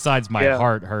love, besides my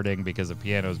heart hurting because the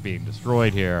piano is being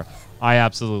destroyed here, I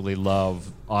absolutely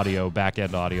love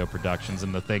back-end audio productions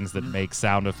and the things that make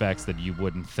sound effects that you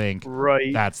wouldn't think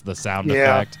that's the sound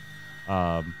effect.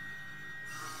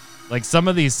 Like some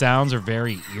of these sounds are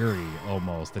very eerie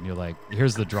almost, and you're like,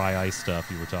 here's the dry ice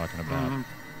stuff you were talking about.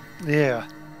 Yeah.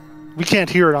 We can't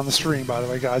hear it on the stream, by the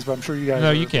way, guys, but I'm sure you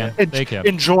guys you can. They can.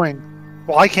 Enjoying.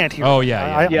 Well, I can't hear it. Oh,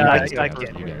 yeah. I can.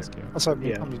 You guys can. That's why I'm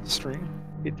using the stream.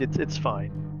 It's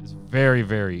fine. It's very,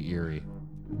 very eerie.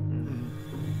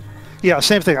 Yeah,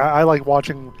 same thing. I like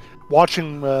watching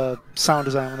sound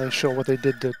design when they show what they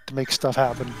did to make stuff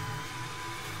happen.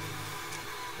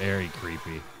 Very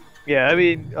creepy. Yeah, I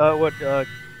mean,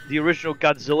 the original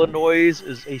Godzilla noise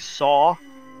is a saw.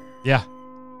 Yeah.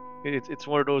 It's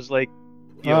one of those like,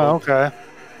 okay.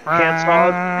 Hand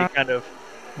saws.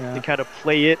 They kind of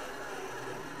play it.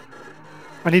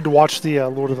 I need to watch the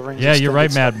Lord of the Rings. Yeah, you're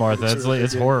right, Mad Martha.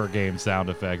 It's horror game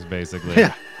sound effects basically.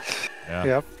 Yeah.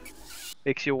 Yep.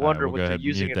 Makes you wonder what they're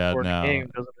using it for in the game,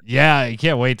 doesn't it? Yeah, you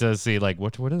can't wait to see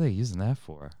what are they using that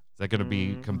for? Is that going to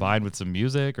be combined with some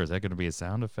music, or is that going to be a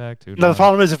sound effect? No, the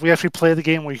problem is if we actually play the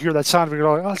game, we hear that sound, we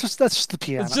go, that's just the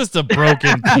piano. It's just a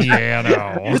broken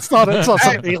piano. It's not some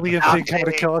alien thing coming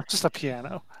to kill us. It's just a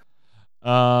piano.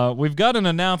 We've got an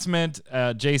announcement,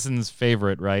 Jason's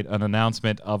favorite, right? An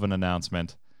announcement of an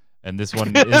announcement. And this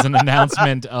one is an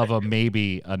announcement of a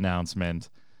maybe announcement.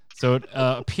 So it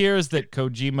appears that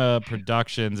Kojima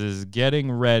Productions is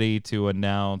getting ready to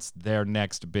announce their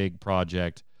next big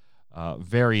project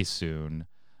very soon.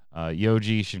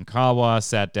 Yoji Shinkawa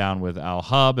sat down with Al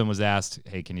Hub and was asked,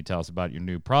 hey, can you tell us about your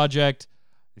new project?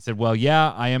 He said, well,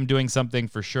 yeah, I am doing something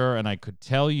for sure, and I could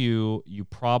tell you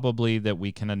probably that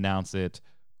we can announce it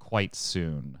quite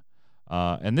soon.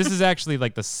 And this is actually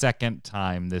like the second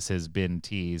time this has been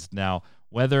teased. Now,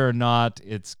 whether or not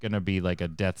it's going to be like a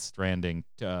Death Stranding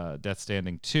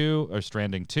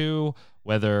 2,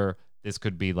 whether this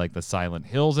could be like the Silent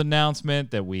Hills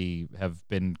announcement that we have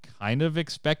been kind of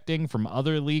expecting from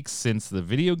other leaks since the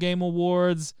Video Game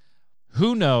Awards,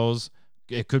 who knows?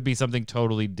 It could be something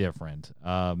totally different.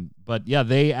 But yeah,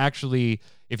 they actually,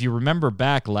 if you remember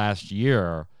back last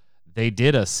year, they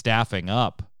did a staffing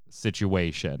up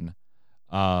situation.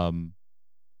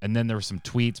 And then there were some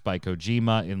tweets by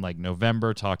Kojima in like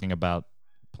November talking about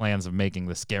plans of making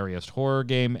the scariest horror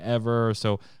game ever.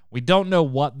 So we don't know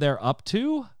what they're up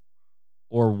to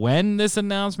or when this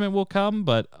announcement will come,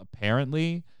 but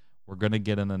apparently we're going to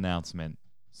get an announcement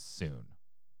soon.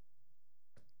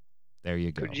 There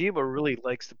you go. Kojima really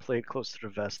likes to play it close to the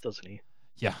vest, doesn't he?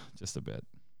 Yeah, just a bit.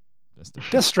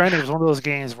 Death Stranding was one of those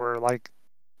games where like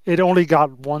it only got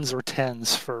 1s or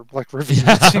 10s for like reviews.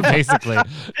 Yeah, It seemed like, basically.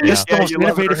 this is the Yeah, most you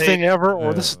love it or innovative hate thing it. ever, or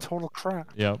Yeah. this is total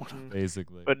crap. Yep,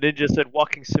 basically. But Ninja said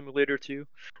Walking Simulator 2.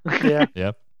 Yeah.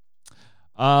 Yep.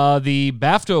 The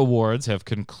BAFTA Awards have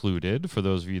concluded. For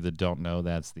those of you that don't know,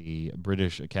 that's the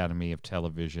British Academy of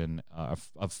Television,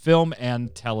 of Film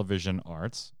and Television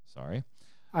Arts. Sorry.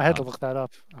 I had to look that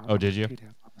up. Oh, did you?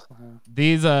 Wikipedia.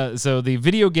 These, so the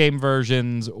video game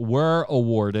versions were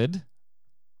awarded,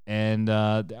 and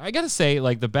I gotta say,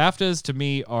 like the BAFTAs to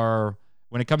me are,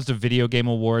 when it comes to video game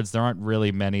awards, there aren't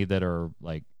really many that are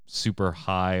like super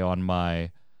high on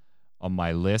my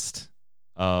list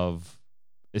of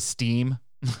esteem.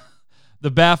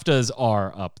 The BAFTAs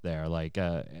are up there. Like,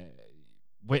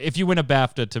 if you win a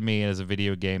BAFTA, to me as a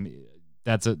video game,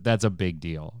 that's a big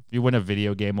deal. If you win a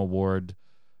video game award,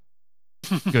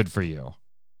 good for you.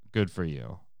 Good for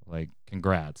you. Like,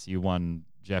 congrats. You won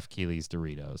Jeff Keighley's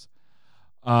Doritos.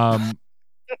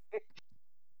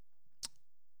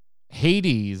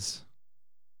 Hades,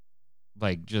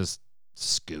 like, just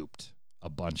scooped a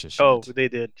bunch of shit. Oh, they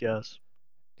did, yes.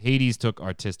 Hades took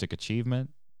artistic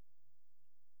achievement.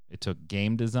 It took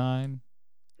game design.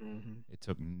 It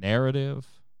took narrative.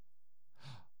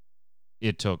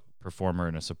 It took performer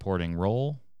in a supporting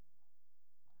role.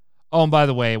 Oh, and by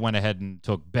the way, it went ahead and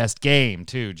took best game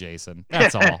too, Jason.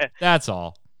 That's all. That's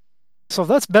all. So if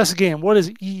that's best game, what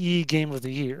is EE Game of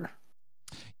the Year?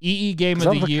 EE Game Is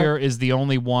of that the the Year is the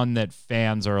only one that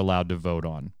fans are allowed to vote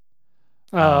on.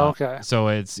 Oh, okay. So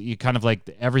it's you kind of like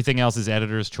everything else is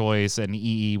editor's choice, and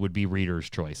EE would be reader's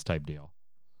choice type deal.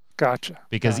 Gotcha.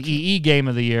 Because Gotcha. EE Game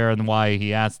of the Year, and why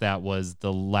he asked that, was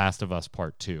The Last of Us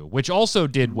Part 2, which also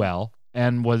did well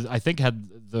and was, I think, had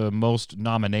the most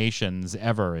nominations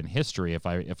ever in history, if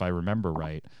I remember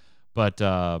right. But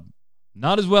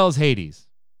not as well as Hades.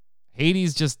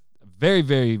 Hades, just very,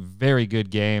 very, very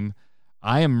good game.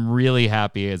 I am really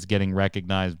happy it's getting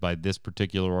recognized by this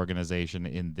particular organization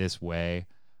in this way.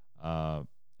 And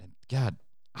God,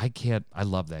 I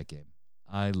love that game.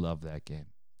 I love that game.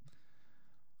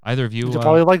 Either of you? You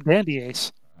probably like Dandy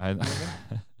Ace.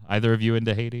 Either of you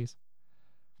into Hades?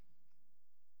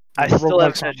 I The still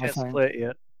roguelikes haven't had a aren't my chance to thing. play it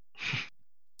yet.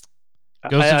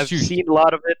 Ghost of I've Tsushima. seen a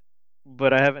lot of it,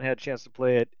 but I haven't had a chance to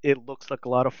play it. It looks like a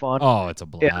lot of fun. Oh, it's a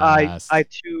And blast. I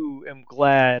too am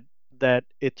glad that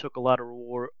it took a lot of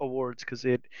awards because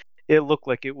it looked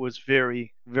like it was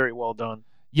very, very well done.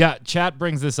 Yeah, chat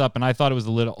brings this up, and I thought it was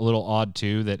a little odd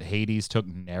too that Hades took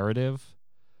narrative.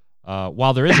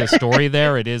 While there is a story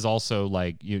there, it is also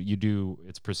like you do.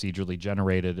 It's procedurally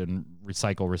generated and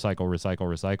recycle.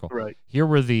 Right. Here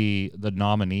were the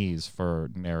nominees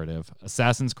for narrative: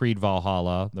 Assassin's Creed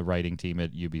Valhalla, the writing team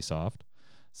at Ubisoft;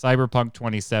 Cyberpunk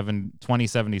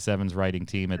 2077's writing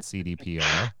team at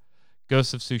CDPR;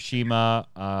 Ghost of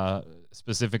Tsushima,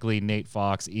 specifically Nate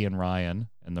Fox, Ian Ryan,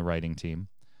 and the writing team;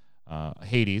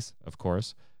 Hades, of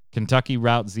course; Kentucky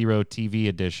Route Zero TV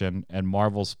edition, and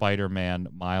Marvel Spider-Man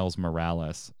Miles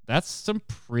Morales. That's some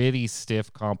pretty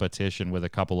stiff competition with a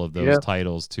couple of those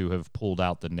titles to have pulled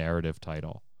out the narrative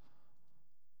title.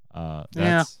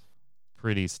 That's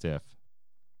pretty stiff.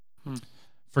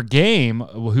 For game,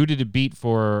 who did it beat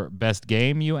for best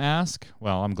game, you ask?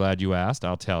 Well, I'm glad you asked.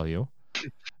 I'll tell you.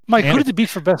 Mike, who did it beat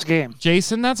for best game?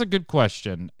 Jason, that's a good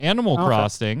question. Animal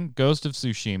Crossing, Ghost of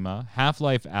Tsushima,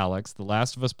 Half-Life Alyx, The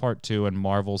Last of Us Part 2, and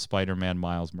Marvel Spider-Man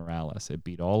Miles Morales. It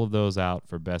beat all of those out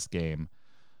for best game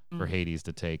for Hades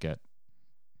to take it.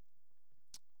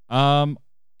 I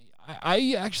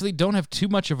actually don't have too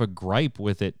much of a gripe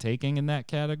with it taking in that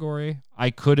category.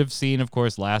 I could have seen, of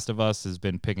course, Last of Us has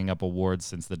been picking up awards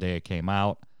since the day it came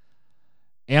out.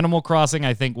 Animal Crossing,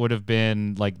 I think, would have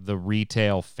been like the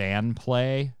retail fan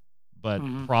play, but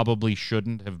probably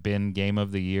shouldn't have been Game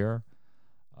of the Year.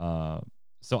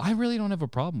 So I really don't have a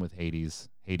problem with Hades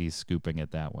scooping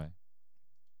it that way.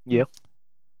 Yep.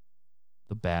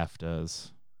 The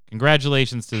BAFTAs.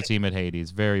 Congratulations to the team at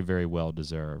Hades. Very, very well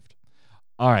deserved.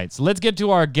 All right, so let's get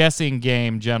to our guessing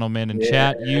game, gentlemen. And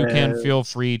chat, you can feel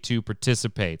free to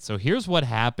participate. So here's what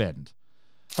happened.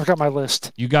 I've got my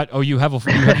list. You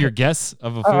have your guess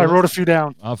of a few? I wrote a few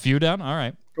down. A few down? All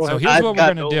right. Go So ahead. here's what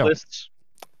we're going to do. Lists.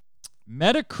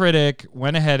 Metacritic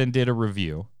went ahead and did a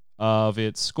review of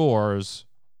its scores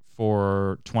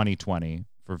for 2020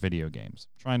 for video games,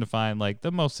 trying to find like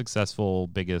the most successful,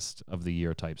 biggest of the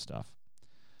year type stuff.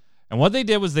 And what they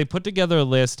did was they put together a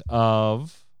list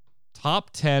of top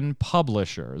 10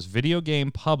 publishers, video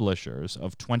game publishers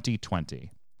of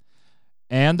 2020.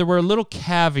 And there were little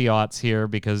caveats here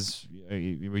because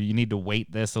you need to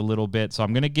weight this a little bit. So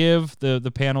I'm going to give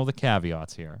the panel the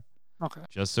caveats here. Okay.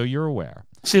 Just so you're aware.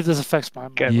 See if this affects my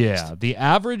Okay. Yeah. The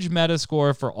average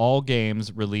Metascore for all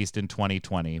games released in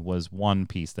 2020 was one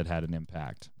piece that had an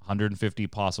impact. 150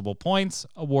 possible points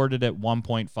awarded at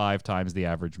 1.5 times the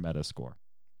average Metascore.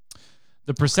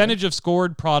 The percentage of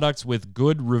scored products with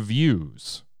good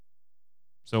reviews.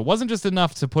 So it wasn't just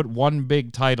enough to put one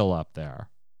big title up there.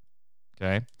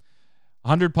 Okay.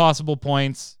 100 possible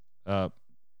points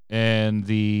and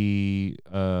the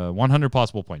 100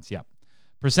 possible points. Yeah.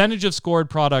 Percentage of scored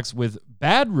products with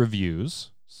bad reviews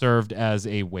served as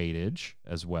a weightage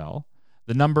as well.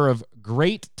 The number of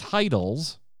great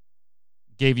titles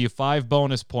gave you 5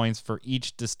 bonus points for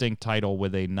each distinct title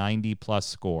with a 90-plus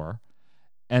score.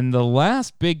 And the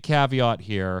last big caveat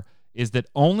here is that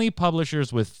only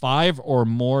publishers with 5 or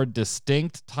more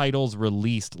distinct titles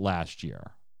released last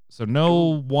year. So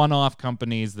no one-off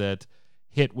companies that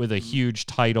hit with a huge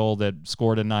title that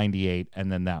scored a 98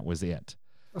 and then that was it.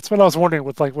 That's what I was wondering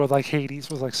with Hades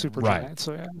was like super giant.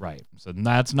 So yeah. Right. So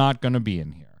that's not going to be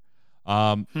in here.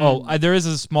 There is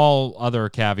a small other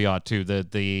caveat too,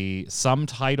 that some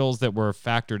titles that were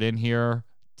factored in here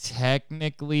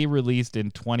technically released in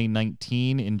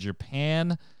 2019 in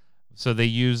Japan. So they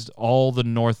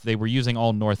were using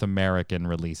all North American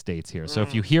release dates here. So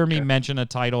if you hear me mention a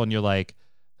title and you're like,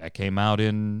 that came out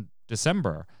in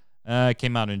December, it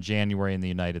came out in January in the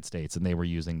United States, and they were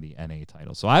using the NA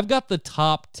title. So I've got the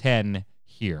top 10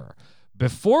 here.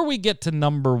 Before we get to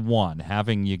number 1,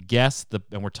 having you guess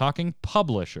and we're talking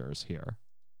publishers here.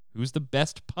 Who's the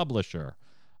best publisher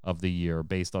of the year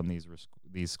based on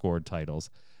these scored titles?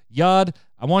 Yad,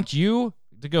 I want you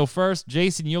to go first.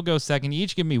 Jason, you'll go second. You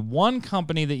each give me one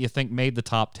company that you think made the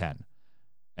top 10.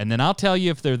 And then I'll tell you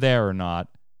if they're there or not,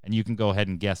 and you can go ahead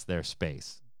and guess their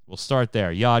space. We'll start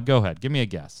there. Yad, go ahead. Give me a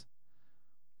guess.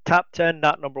 Top 10,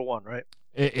 not number 1, right?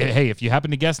 Hey, if you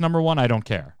happen to guess number 1, I don't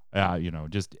care. I'm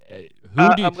going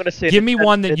to say give me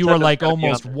one that you were Nintendo's like gotta be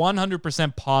almost on there.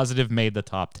 100% positive made the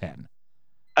top 10.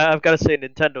 I've got to say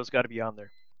Nintendo's got to be on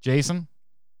there. Jason?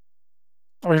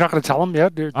 Oh, you're not going to tell them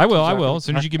yet, dude? I will. As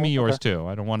soon as you give me yours, Okay. too.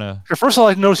 I don't want to... First of all,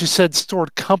 I noticed you said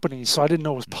stored companies, so I didn't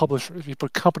know it was publishers. You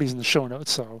put companies in the show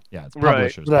notes, so... Yeah, it's Right.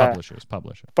 publishers, Yeah.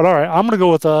 publishers. But all right, I'm going to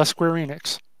go with Square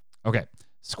Enix. Okay.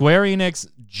 Square Enix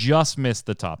just missed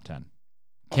the top 10.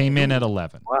 Came in at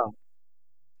 11. Wow.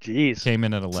 Jeez. Came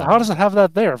in at 11. So how does it have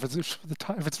that there if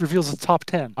it reveals the top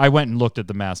 10? I went and looked at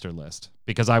the master list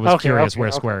because I was curious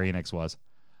where Square Enix was.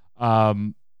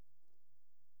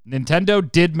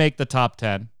 Nintendo did make the top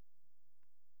 10.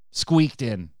 Squeaked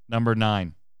in, number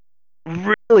 9.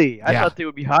 Really? I thought they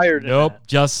would be higher than that.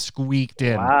 Just squeaked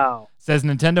in. Wow. Says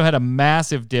Nintendo had a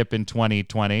massive dip in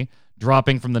 2020,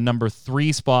 dropping from the number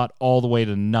 3 spot all the way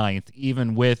to 9th,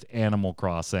 even with Animal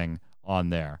Crossing on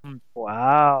there.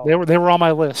 Wow. They were on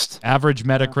my list. Average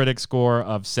Metacritic score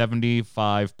of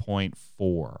 75.4.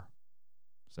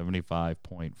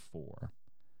 75.4.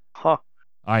 Huh.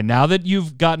 All right, now that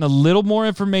you've gotten a little more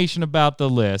information about the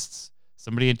lists,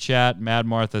 somebody in chat, Mad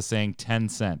Martha, saying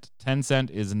Tencent. Tencent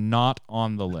is not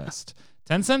on the list.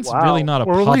 Tencent's really not a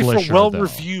We're publisher, really for well though.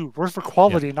 reviewed. We're for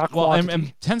quality, not quantity. Well,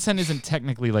 and Tencent isn't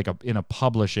technically like in a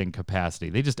publishing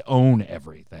capacity. They just own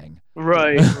everything.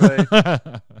 Right.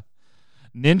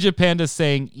 Ninja Panda's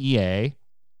saying EA.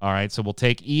 All right, so we'll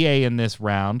take EA in this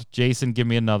round. Jason, give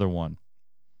me another one.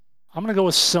 I'm going to go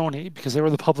with Sony because they were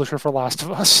the publisher for Last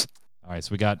of Us. All right,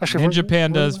 so we got Actually, Ninja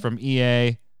Pandas from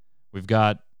EA. We've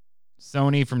got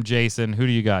Sony from Jason. Who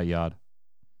do you got, Yad?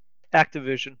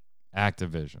 Activision.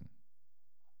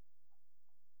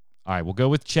 All right, we'll go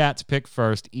with chat's pick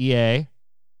first. EA.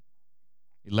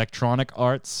 Electronic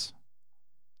Arts.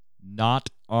 Not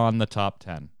on the top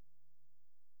 10.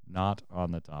 Not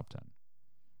on the top 10.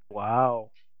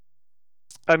 Wow.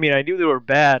 I mean, I knew they were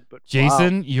bad, but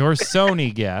Jason, your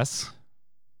Sony guess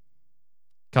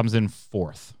comes in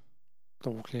 4th.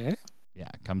 Okay. Yeah,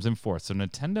 it comes in 4th. So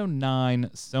Nintendo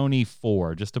 9, Sony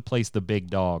 4, just to place the big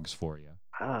dogs for you.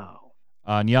 Wow.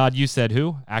 And Yad, you said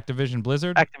who? Activision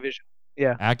Blizzard? Activision.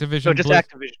 Yeah. Activision. No, just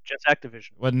Activision. Just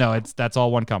Activision. Well, no, that's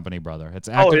all one company, brother. It's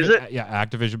Oh, is it? Yeah,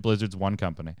 Activision Blizzard's one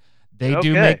company. They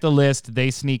do Okay. make the list. They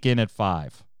sneak in at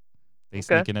 5. They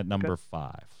sneak in at number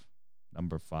 5.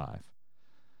 Number 5.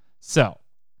 So,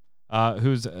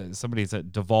 who's somebody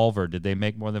said Devolver? Did they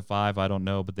make more than 5? I don't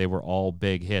know, but they were all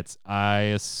big hits. I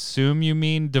assume you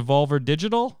mean Devolver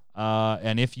Digital.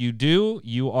 And if you do,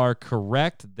 you are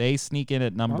correct. They sneak in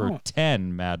at number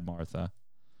 10, Mad Martha.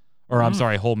 Or I'm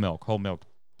sorry, Whole Milk. Whole Milk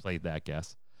played that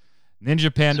guess.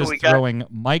 Ninja Panda's throwing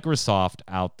Microsoft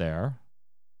out there.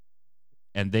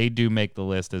 and they do make the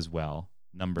list as well.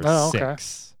 Number Oh, okay.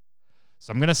 6.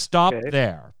 So I'm going to stop Okay.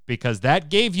 there because that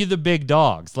gave you the big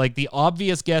dogs. Like the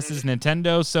obvious guess is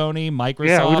Nintendo, Sony, Microsoft,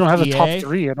 Yeah, we don't have the EA. top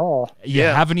 3 at all. You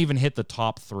Yeah. haven't even hit the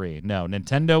top 3. No,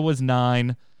 Nintendo was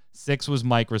 9, 6 was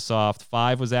Microsoft,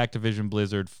 5 was Activision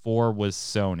Blizzard, 4 was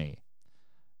Sony.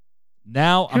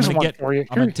 Now Here's I'm one going for you.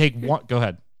 to take one. Go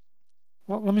ahead.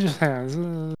 Well, let me just hang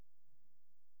on.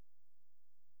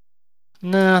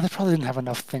 No, they probably didn't have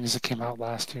enough things that came out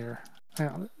last year. Hang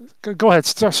on. Go ahead.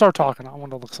 Start talking. I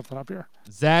want to look something up here.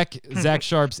 Zach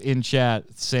Sharps in chat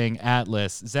saying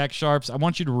Atlas. Zach Sharps, I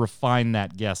want you to refine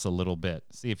that guess a little bit.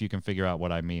 See if you can figure out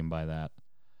what I mean by that.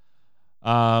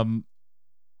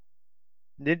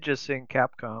 Ninja saying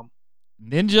Capcom.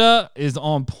 Ninja is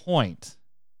on point.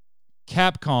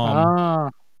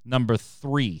 Capcom, number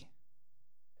 3.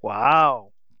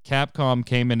 Wow. Capcom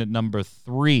came in at number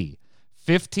 3.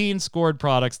 15 scored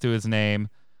products to his name.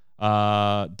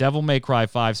 Devil May Cry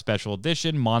 5 Special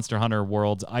Edition, Monster Hunter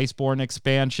World's Iceborne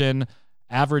expansion.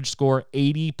 Average score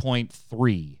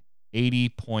 80.3.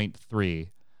 80.3.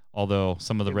 Although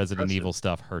some of the Resident Impressive. Evil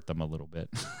stuff hurt them a little bit.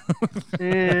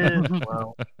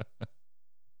 Wow.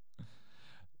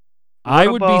 I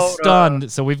What would be about,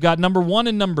 stunned. So we've got number 1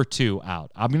 and number 2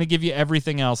 out. I'm going to give you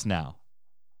everything else now.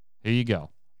 Here you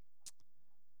go.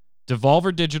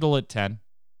 Devolver Digital at 10.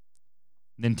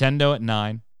 Nintendo at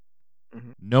 9.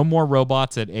 Mhm. No More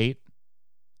Robots at 8.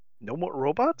 No More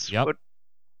Robots? Yep. What?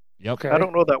 Yep. Okay. I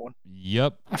don't know that one.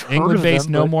 Yep. I've heard England-based of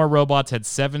them, No but- More Robots had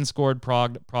 7 scored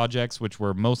projects, which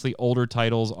were mostly older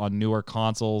titles on newer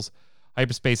consoles.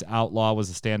 Hyperspace Outlaw was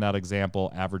a standout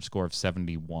example. Average score of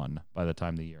 71 by the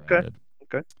time the year ended.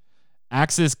 Okay.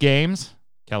 Axis Games,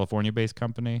 California-based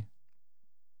company.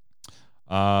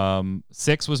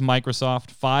 6 was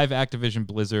Microsoft. 5 Activision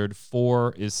Blizzard.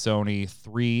 4 is Sony.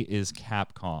 3 is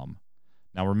Capcom.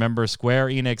 Now remember, Square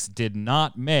Enix did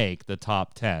not make the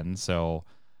top 10, so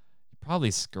you're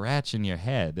probably scratching your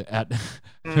head at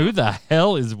who the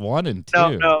hell is 1 and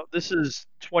 2. No, this is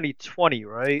 2020,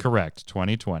 right? Correct,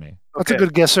 2020. That's a Okay.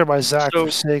 good guess there by Zach So-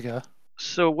 for Sega.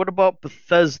 So what about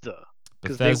Bethesda?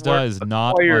 'Cause they Bethesda weren't is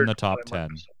not on acquired the top by 10.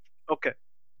 Microsoft. Okay.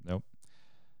 Nope.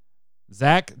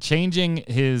 Zach changing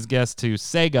his guess to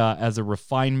Sega as a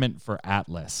refinement for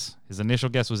Atlas. His initial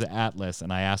guess was Atlas,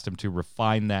 and I asked him to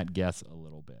refine that guess a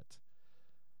little bit.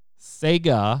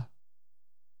 Sega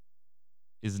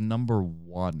is number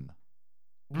 1.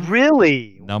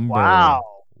 Really? Number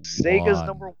Wow. Sega's 1.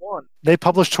 number 1. They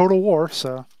published Total War,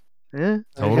 so Eh? there you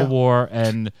Total go. War.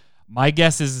 And my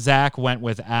guess is Zach went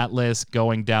with Atlas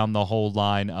going down the whole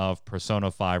line of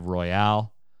Persona 5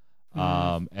 Royale.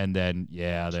 And then,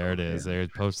 there it is. There's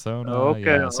Persona.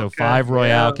 Okay, So okay, 5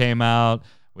 Royale yeah. came out.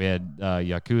 We had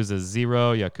Yakuza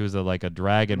 0. Yakuza Like a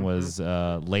Dragon was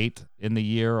late in the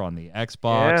year on the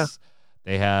Xbox. Yeah.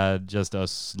 They had just a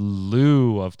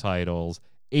slew of titles.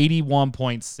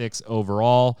 81.6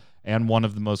 overall, and one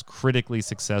of the most critically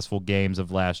successful games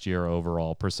of last year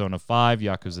overall. Persona 5,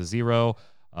 Yakuza 0,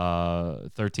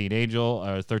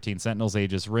 13 Sentinels,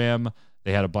 Aegis Rim.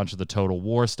 They had a bunch of the Total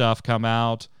War stuff come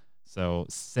out. So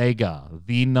Sega,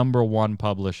 the number 1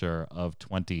 publisher of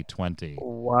 2020.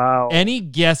 Wow. Any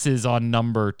guesses on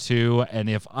number 2? And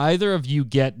if either of you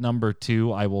get number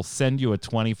 2, I will send you a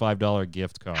 $25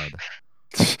 gift card.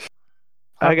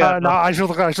 I got no, I should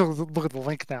look at the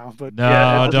link now, but No,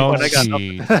 Yeah, at this don't point, I got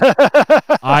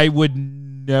cheat. I would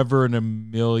never in a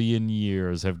million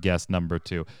years have guessed number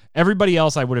 2. Everybody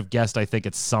else I would have guessed, I think,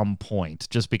 at some point,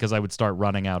 just because I would start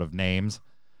running out of names.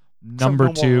 Number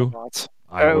No more 2. robots.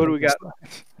 I All right, what would- do we got?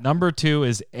 Number 2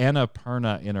 is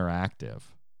Annapurna Interactive.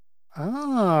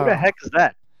 Oh, Who the heck is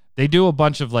that? They do a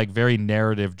bunch of like very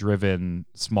narrative-driven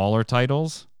smaller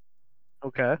titles.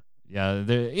 Okay. Yeah,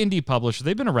 the indie publisher.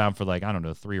 They've been around for like, I don't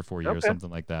know, 3 or 4 years, Okay. something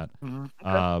like that. Mhm.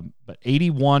 But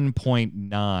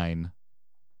 81.9.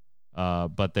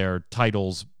 But their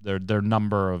titles, their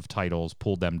number of titles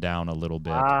pulled them down a little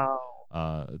bit Wow.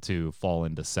 to fall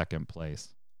into second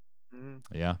place. Mm,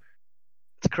 Yeah.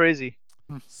 It's crazy.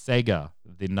 Sega,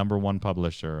 the number 1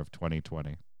 publisher of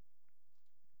 2020.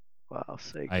 Wow,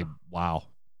 Sega. Wow.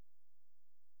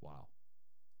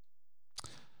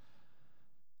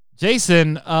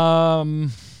 Jason,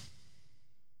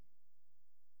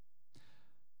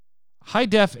 High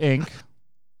Def Inc.,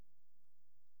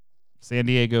 San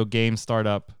Diego game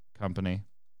startup company,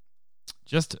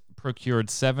 just procured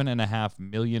 $7.5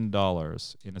 million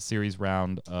in a Series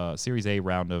A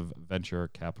round of venture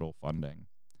capital funding.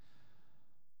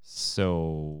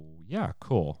 So, yeah,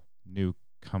 cool. New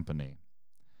company.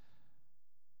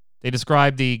 They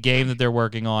describe the game that they're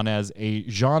working on as a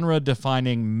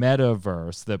genre-defining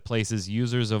metaverse that places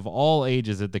users of all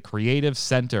ages at the creative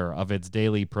center of its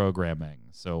daily programming.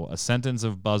 So a sentence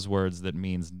of buzzwords that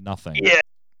means nothing. Yeah,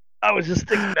 I was just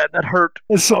thinking that hurt.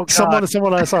 So, Oh, God.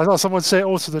 someone I saw someone say,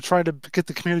 "Oh, so they're trying to get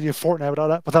the community of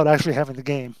Fortnite without actually having the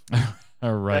game."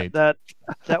 All right. That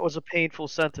was a painful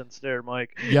sentence there,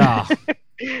 Mike. Yeah.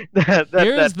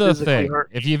 Here's the physically thing. hurt.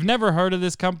 If you've never heard of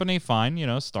this company,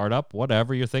 fine, startup,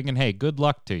 whatever. You're thinking, hey, good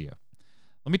luck to you.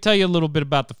 Let me tell you a little bit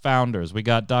about the founders. We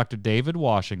got Dr. David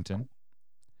Washington,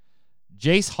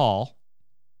 Jace Hall,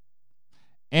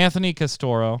 Anthony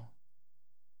Castoro,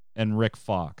 and Rick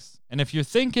Fox. And if you're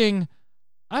thinking,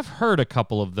 I've heard a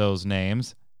couple of those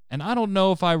names, and I don't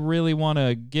know if I really want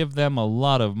to give them a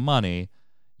lot of money,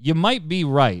 you might be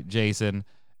right, Jason.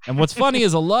 And what's funny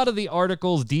is a lot of the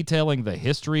articles detailing the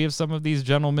history of some of these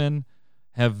gentlemen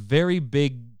have very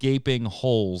big gaping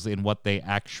holes in what they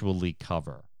actually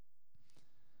cover.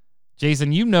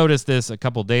 Jason, you noticed this a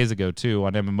couple days ago, too,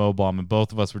 on MMO Bomb, and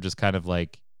both of us were just kind of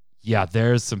like, yeah,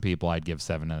 there's some people I'd give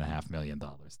 $7.5 million to.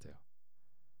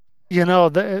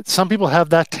 Some people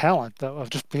have that talent, though, of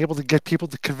just being able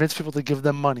to convince people to give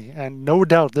them money. And no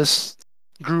doubt this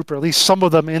group, or at least some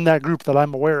of them in that group that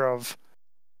I'm aware of,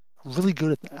 are really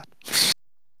good at that.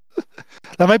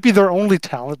 That might be their only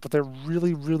talent, but they're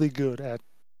really, really good at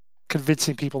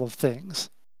convincing people of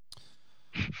things.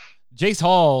 Jace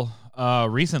Hall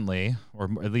recently, or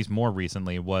at least more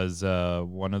recently, was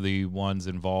one of the ones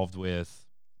involved with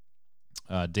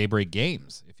Daybreak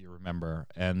Games, if you remember,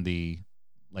 and the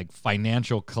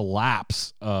financial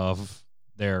collapse of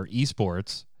their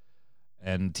esports,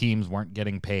 and teams weren't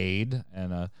getting paid,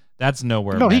 and that's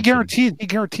nowhere. No, mentioned. he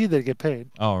guaranteed they'd get paid.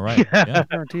 Oh, right, yeah,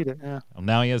 guaranteed it. Yeah. Well,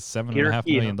 now he has $7.5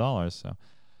 million. So,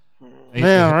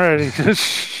 yeah,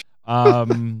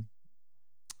 right.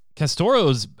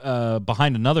 Castoro's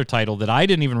behind another title that I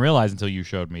didn't even realize until you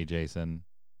showed me, Jason.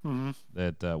 Mm-hmm.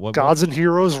 That Gods and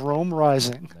Heroes: Rome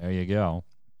Rising. There you go.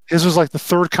 His was like the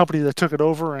third company that took it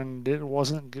over, and it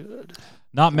wasn't good.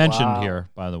 Not mentioned here,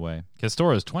 by the way.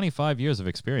 Castoro has 25 years of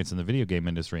experience in the video game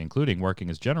industry, including working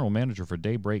as general manager for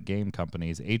Daybreak Game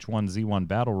Company's H1Z1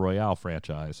 Battle Royale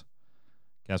franchise.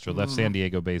 Castro left San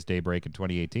Diego-based Daybreak in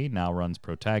 2018, now runs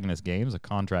Protagonist Games, a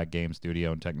contract game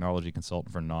studio and technology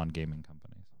consultant for non-gaming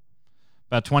companies.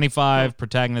 About 25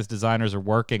 Protagonist designers are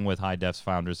working with High Def's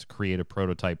founders to create a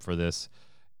prototype for this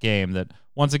game that,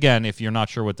 once again, if you're not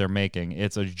sure what they're making,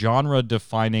 it's a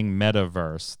genre-defining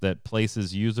metaverse that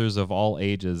places users of all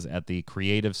ages at the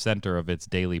creative center of its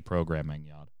daily programming,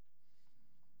 Yod.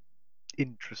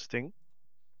 Interesting.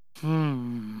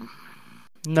 No,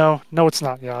 it's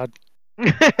not, Yod.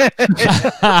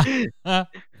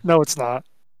 No, it's not.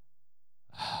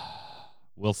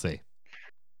 We'll see.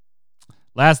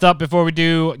 Last up before we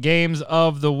do Games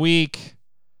of the Week,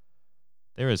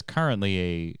 there is currently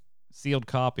a sealed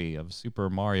copy of Super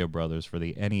Mario Brothers for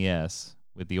the NES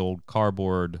with the old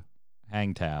cardboard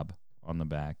hang tab on the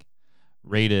back,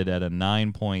 rated at a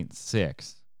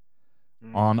 9.6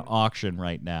 on auction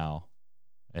right now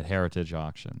at Heritage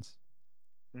Auctions.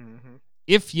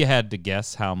 If you had to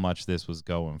guess how much this was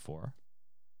going for,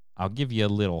 I'll give you a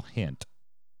little hint.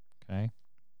 Okay.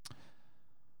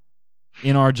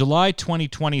 In our July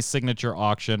 2020 signature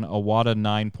auction, a WATA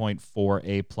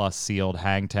 9.4 A+ sealed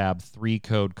hang tab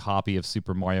 3-code copy of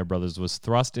Super Mario Bros. Was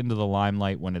thrust into the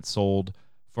limelight when it sold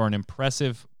for an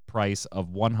impressive price of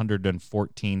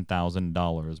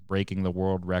 $114,000, breaking the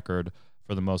world record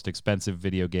for the most expensive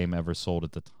video game ever sold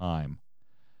at the time.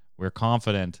 We're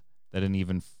confident that an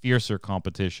even fiercer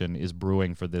competition is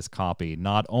brewing for this copy.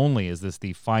 Not only is this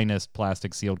the finest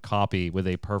plastic sealed copy with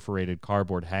a perforated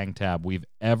cardboard hang tab we've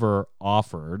ever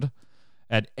offered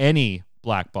at any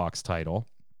black box title,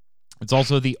 it's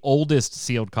also the oldest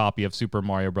sealed copy of Super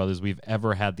Mario Bros. We've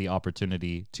ever had the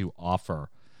opportunity to offer.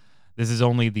 This is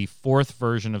only the 4th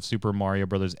version of Super Mario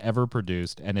Bros. Ever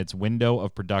produced, and its window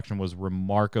of production was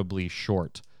remarkably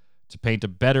short. To paint a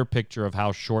better picture of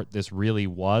how short this really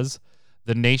was,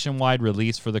 the nationwide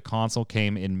release for the console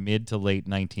came in mid to late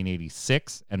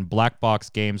 1986, and black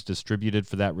box games distributed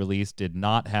for that release did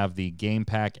not have the Game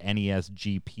Pack NES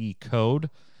GP code.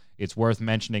 It's worth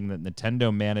mentioning that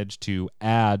Nintendo managed to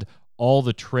add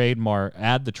the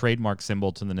trademark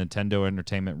symbol to the Nintendo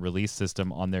Entertainment Release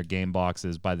System on their game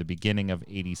boxes by the beginning of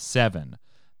 87.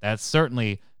 That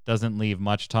certainly doesn't leave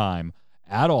much time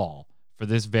at all for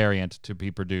this variant to be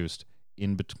produced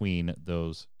in between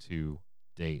those two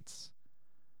dates.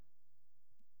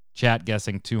 Chat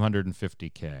guessing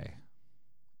 250K.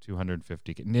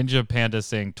 250K. Ninja Panda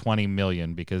saying 20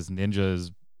 million because Ninja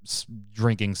is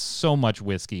drinking so much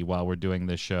whiskey while we're doing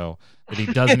this show that he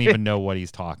doesn't even know what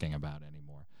he's talking about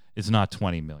anymore. It's not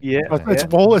 20 million. Yeah. But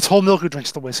it's whole milk who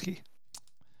drinks the whiskey.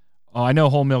 Oh, I know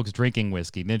Whole Milk's drinking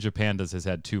whiskey. Ninja Pandas has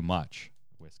had too much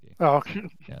whiskey. Oh, okay.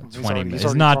 Yeah, He's 20 already- million. he's It's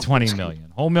already not drunk 20 whiskey.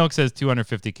 million. Whole Milk says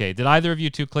 250K. Did either of you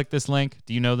two click this link?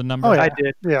 Do you know the number? Oh, yeah. I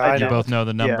did. Yeah, I You know. both know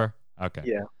the number? Okay.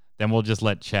 Yeah. Then we'll just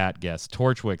let chat guess.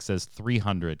 Torchwick says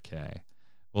 300K.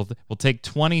 We'll take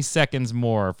 20 seconds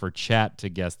more for chat to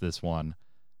guess this one.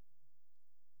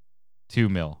 2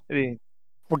 mil. I mean,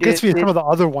 What gets me is it- some of the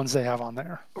other ones they have on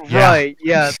there. Yeah. right?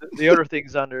 Yeah. The other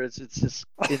things under it's just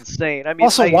insane. I mean,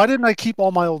 Also, why didn't I keep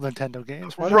all my old Nintendo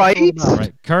games? Why did I throw them Right? out?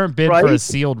 Right. Current bid for a Right?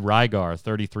 sealed Rygar,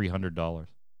 $3,300.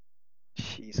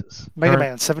 Jesus. Mega Current-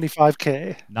 Man,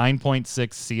 75K.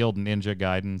 9.6 sealed Ninja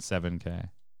Gaiden, 7K.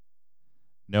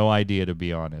 No idea, to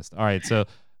be honest. All right, so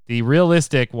the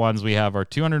realistic ones we have are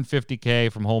 250K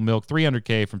from Whole Milk,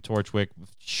 300K from Torchwick.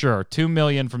 Sure, 2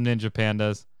 million from Ninja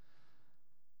Pandas.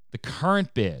 The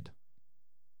current bid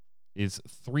is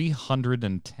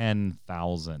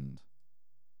 310,000.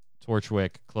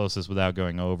 Torchwick, closest without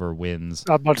going over, wins.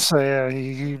 I was about to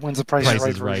say, he wins the Price is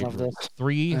Right version of this.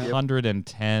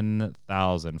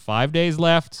 310,000. 5 days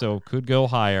left, so could go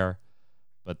higher,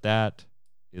 but that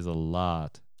is a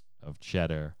lot of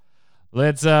cheddar.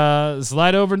 Let's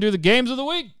slide over and do the games of the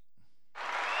week.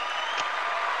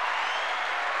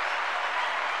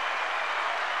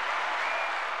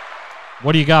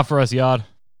 What do you got for us, Yod?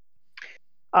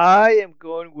 I am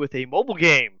going with a mobile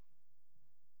game.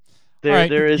 All right,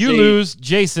 there is you a, lose.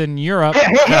 Jason, you're up.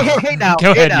 Hey, now,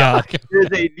 Go hey ahead, now. Yod. There's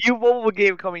a new mobile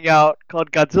game coming out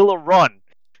called Godzilla Run,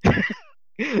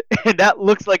 and that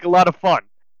looks like a lot of fun.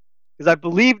 Because I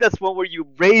believe that's one where you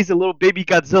raise a little baby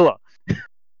Godzilla.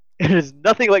 And there's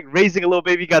nothing like raising a little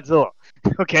baby Godzilla.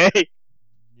 Okay?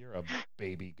 You're a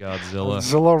baby Godzilla.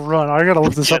 Godzilla Run. I gotta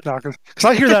look this up now because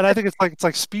I hear that and I think it's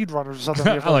like speedrunners or something.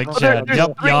 I like Run Chad. there's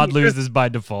Yep, three- Yod there's- loses by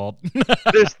default.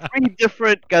 There's 3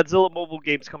 different Godzilla mobile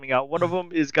games coming out. One of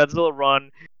them is Godzilla Run.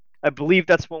 I believe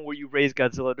that's one where you raise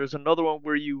Godzilla. There's another one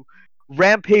where you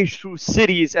rampage through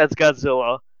cities as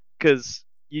Godzilla because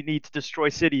you need to destroy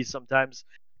cities sometimes.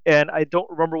 And I don't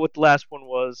remember what the last one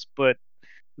was, but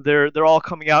they're all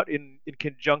coming out in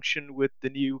conjunction with the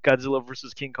new Godzilla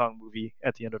vs. King Kong movie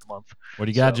at the end of the month. What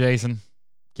do you got, So- Jason?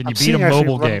 Can you I'm beat a seeing actually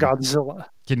mobile Run game? Godzilla.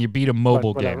 Can you beat a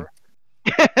mobile game?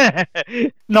 Whatever.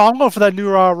 No, I'm going for that new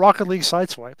Rocket League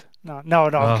Sideswipe. No,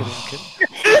 I'm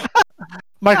kidding.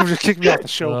 Michael just kicked me off the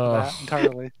show for that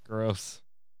entirely. Gross.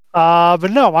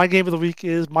 But no, my game of the week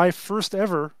is my first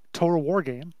ever Total War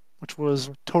game, which was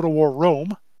Total War Rome,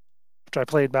 which I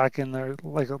played back in there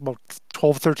like about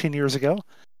 12, 13 years ago.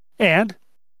 And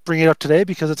bring it up today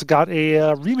because it's got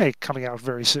a remake coming out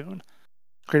very soon.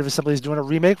 Creative Assembly is doing a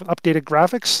remake with updated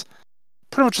graphics.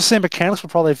 Pretty much the same mechanics, but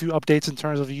probably a few updates in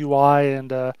terms of UI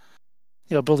and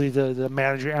ability to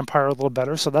manage your empire a little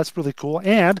better. So that's really cool.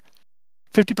 And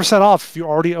 50% off if you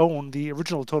already own the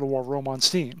original Total War Rome on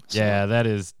Steam. So, Yeah, that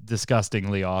is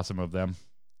disgustingly awesome of them.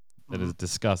 That is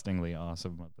disgustingly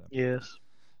awesome of them. Yes.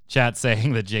 Chat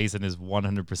saying that Jason is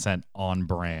 100% on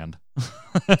brand.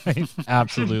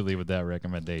 Absolutely with that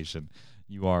recommendation.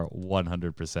 You are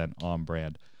 100% on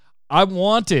brand. I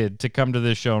wanted to come to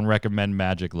this show and recommend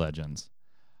Magic Legends.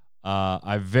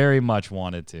 I very much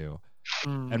wanted to.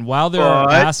 And while there are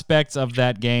But- aspects of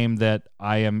that game that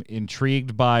I am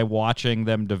intrigued by watching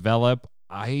them develop,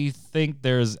 I think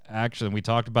there's actually, and we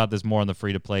talked about this more on the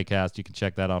free-to-play cast. You can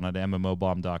check that out at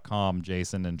mmobomb.com.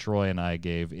 Jason and Troy and I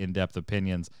gave in-depth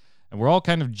opinions, and we're all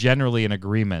kind of generally in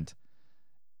agreement.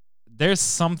 There's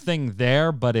something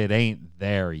there, but it ain't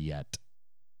there yet.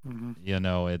 You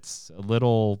know, it's a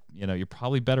little, you're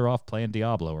probably better off playing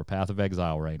Diablo or Path of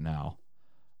Exile right now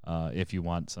if you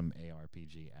want some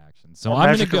ARPG action. So I'm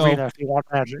going to go. Arena if you want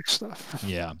magic stuff.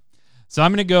 Yeah. So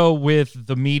I'm going to go with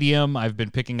The Medium. I've been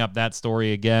picking up that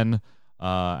story again.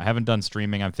 I haven't done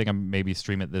streaming. I think I'm maybe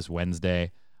stream it this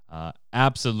Wednesday.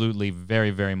 Absolutely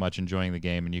very, very much enjoying the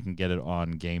game, and you can get it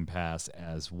on Game Pass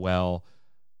as well.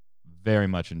 Very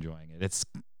much enjoying it.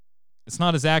 It's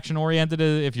not as action-oriented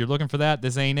as if you're looking for that.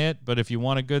 This ain't it. But if you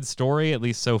want a good story, at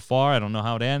least so far, I don't know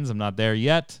how it ends. I'm not there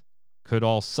yet. Could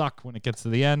all suck when it gets to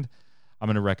the end. I'm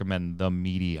going to recommend The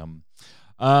Medium.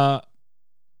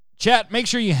 Chat, make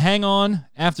sure you hang on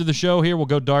after the show here. We'll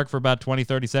go dark for about 20,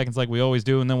 30 seconds like we always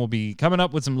do, and then we'll be coming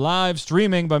up with some live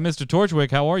streaming by Mr.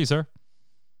 Torchwick. How are you, sir?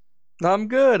 I'm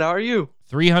good. How are you?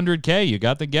 300K. You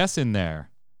got the guess in there.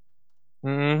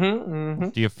 Mm-hmm.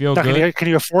 Do you feel Now, good? can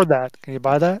you afford that? Can you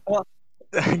buy that?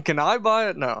 Can I buy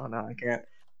it? No, I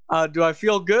can't. Do I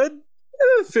feel good?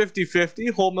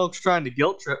 50-50. Whole Milk's trying to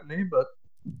guilt trip me, but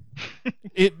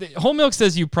Whole Milk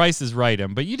says you price is right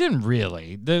him, but you didn't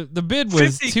really. The bid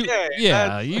was 50K,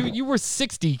 yeah, you were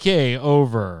 60K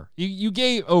over. You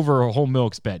gave over Whole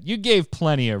Milk's bet. You gave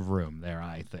plenty of room there,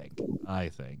 I think.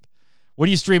 What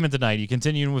are you streaming tonight? You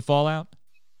continuing with Fallout?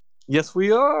 Yes,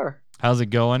 we are. How's it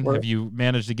going? Have you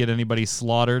managed to get anybody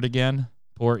slaughtered again?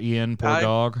 Poor Ian, poor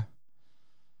dog.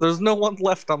 There's no one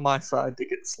left on my side to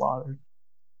get slaughtered.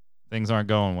 Things aren't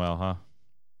going well, huh?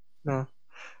 No.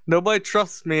 Nobody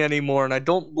trusts me anymore, and I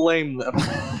don't blame them.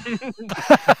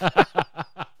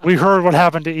 We heard what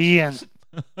happened to Ian.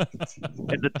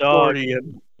 And the Poor dog.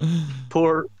 Ian.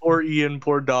 Poor Ian,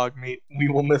 poor dog meat. We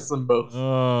will miss them both.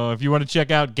 If you want to check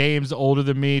out games older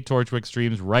than me, Torchwick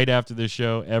streams right after this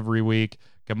show every week.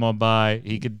 Come on by.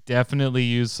 He could definitely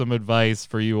use some advice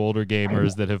for you older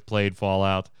gamers that have played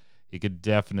Fallout. He could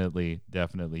definitely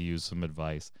use some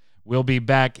advice. We'll be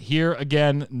back here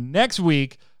again next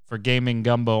week for Gaming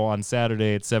Gumbo on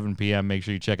Saturday at 7 p.m. Make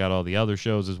sure you check out all the other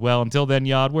shows as well. Until then,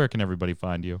 Yod, where can everybody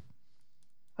find you?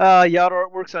 Yada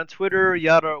Artworks on Twitter,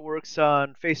 Yada Artworks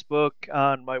on Facebook,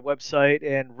 on my website,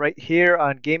 and right here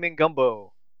on Gaming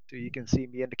Gumbo, so you can see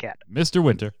me and the cat. Mr.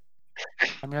 Winter.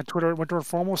 I'm on Twitter at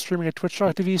WinterFormal, streaming at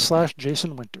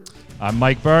twitch.tv/JasonWinter. I'm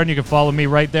Mike Byrne. You can follow me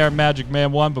right there, Magic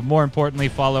Man 1, but more importantly,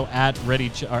 follow at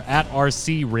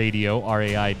RC Radio,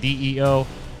 RAIDEO,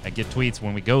 and get tweets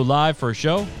when we go live for a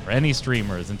show or any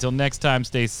streamers. Until next time,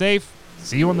 stay safe.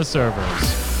 See you on the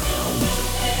servers.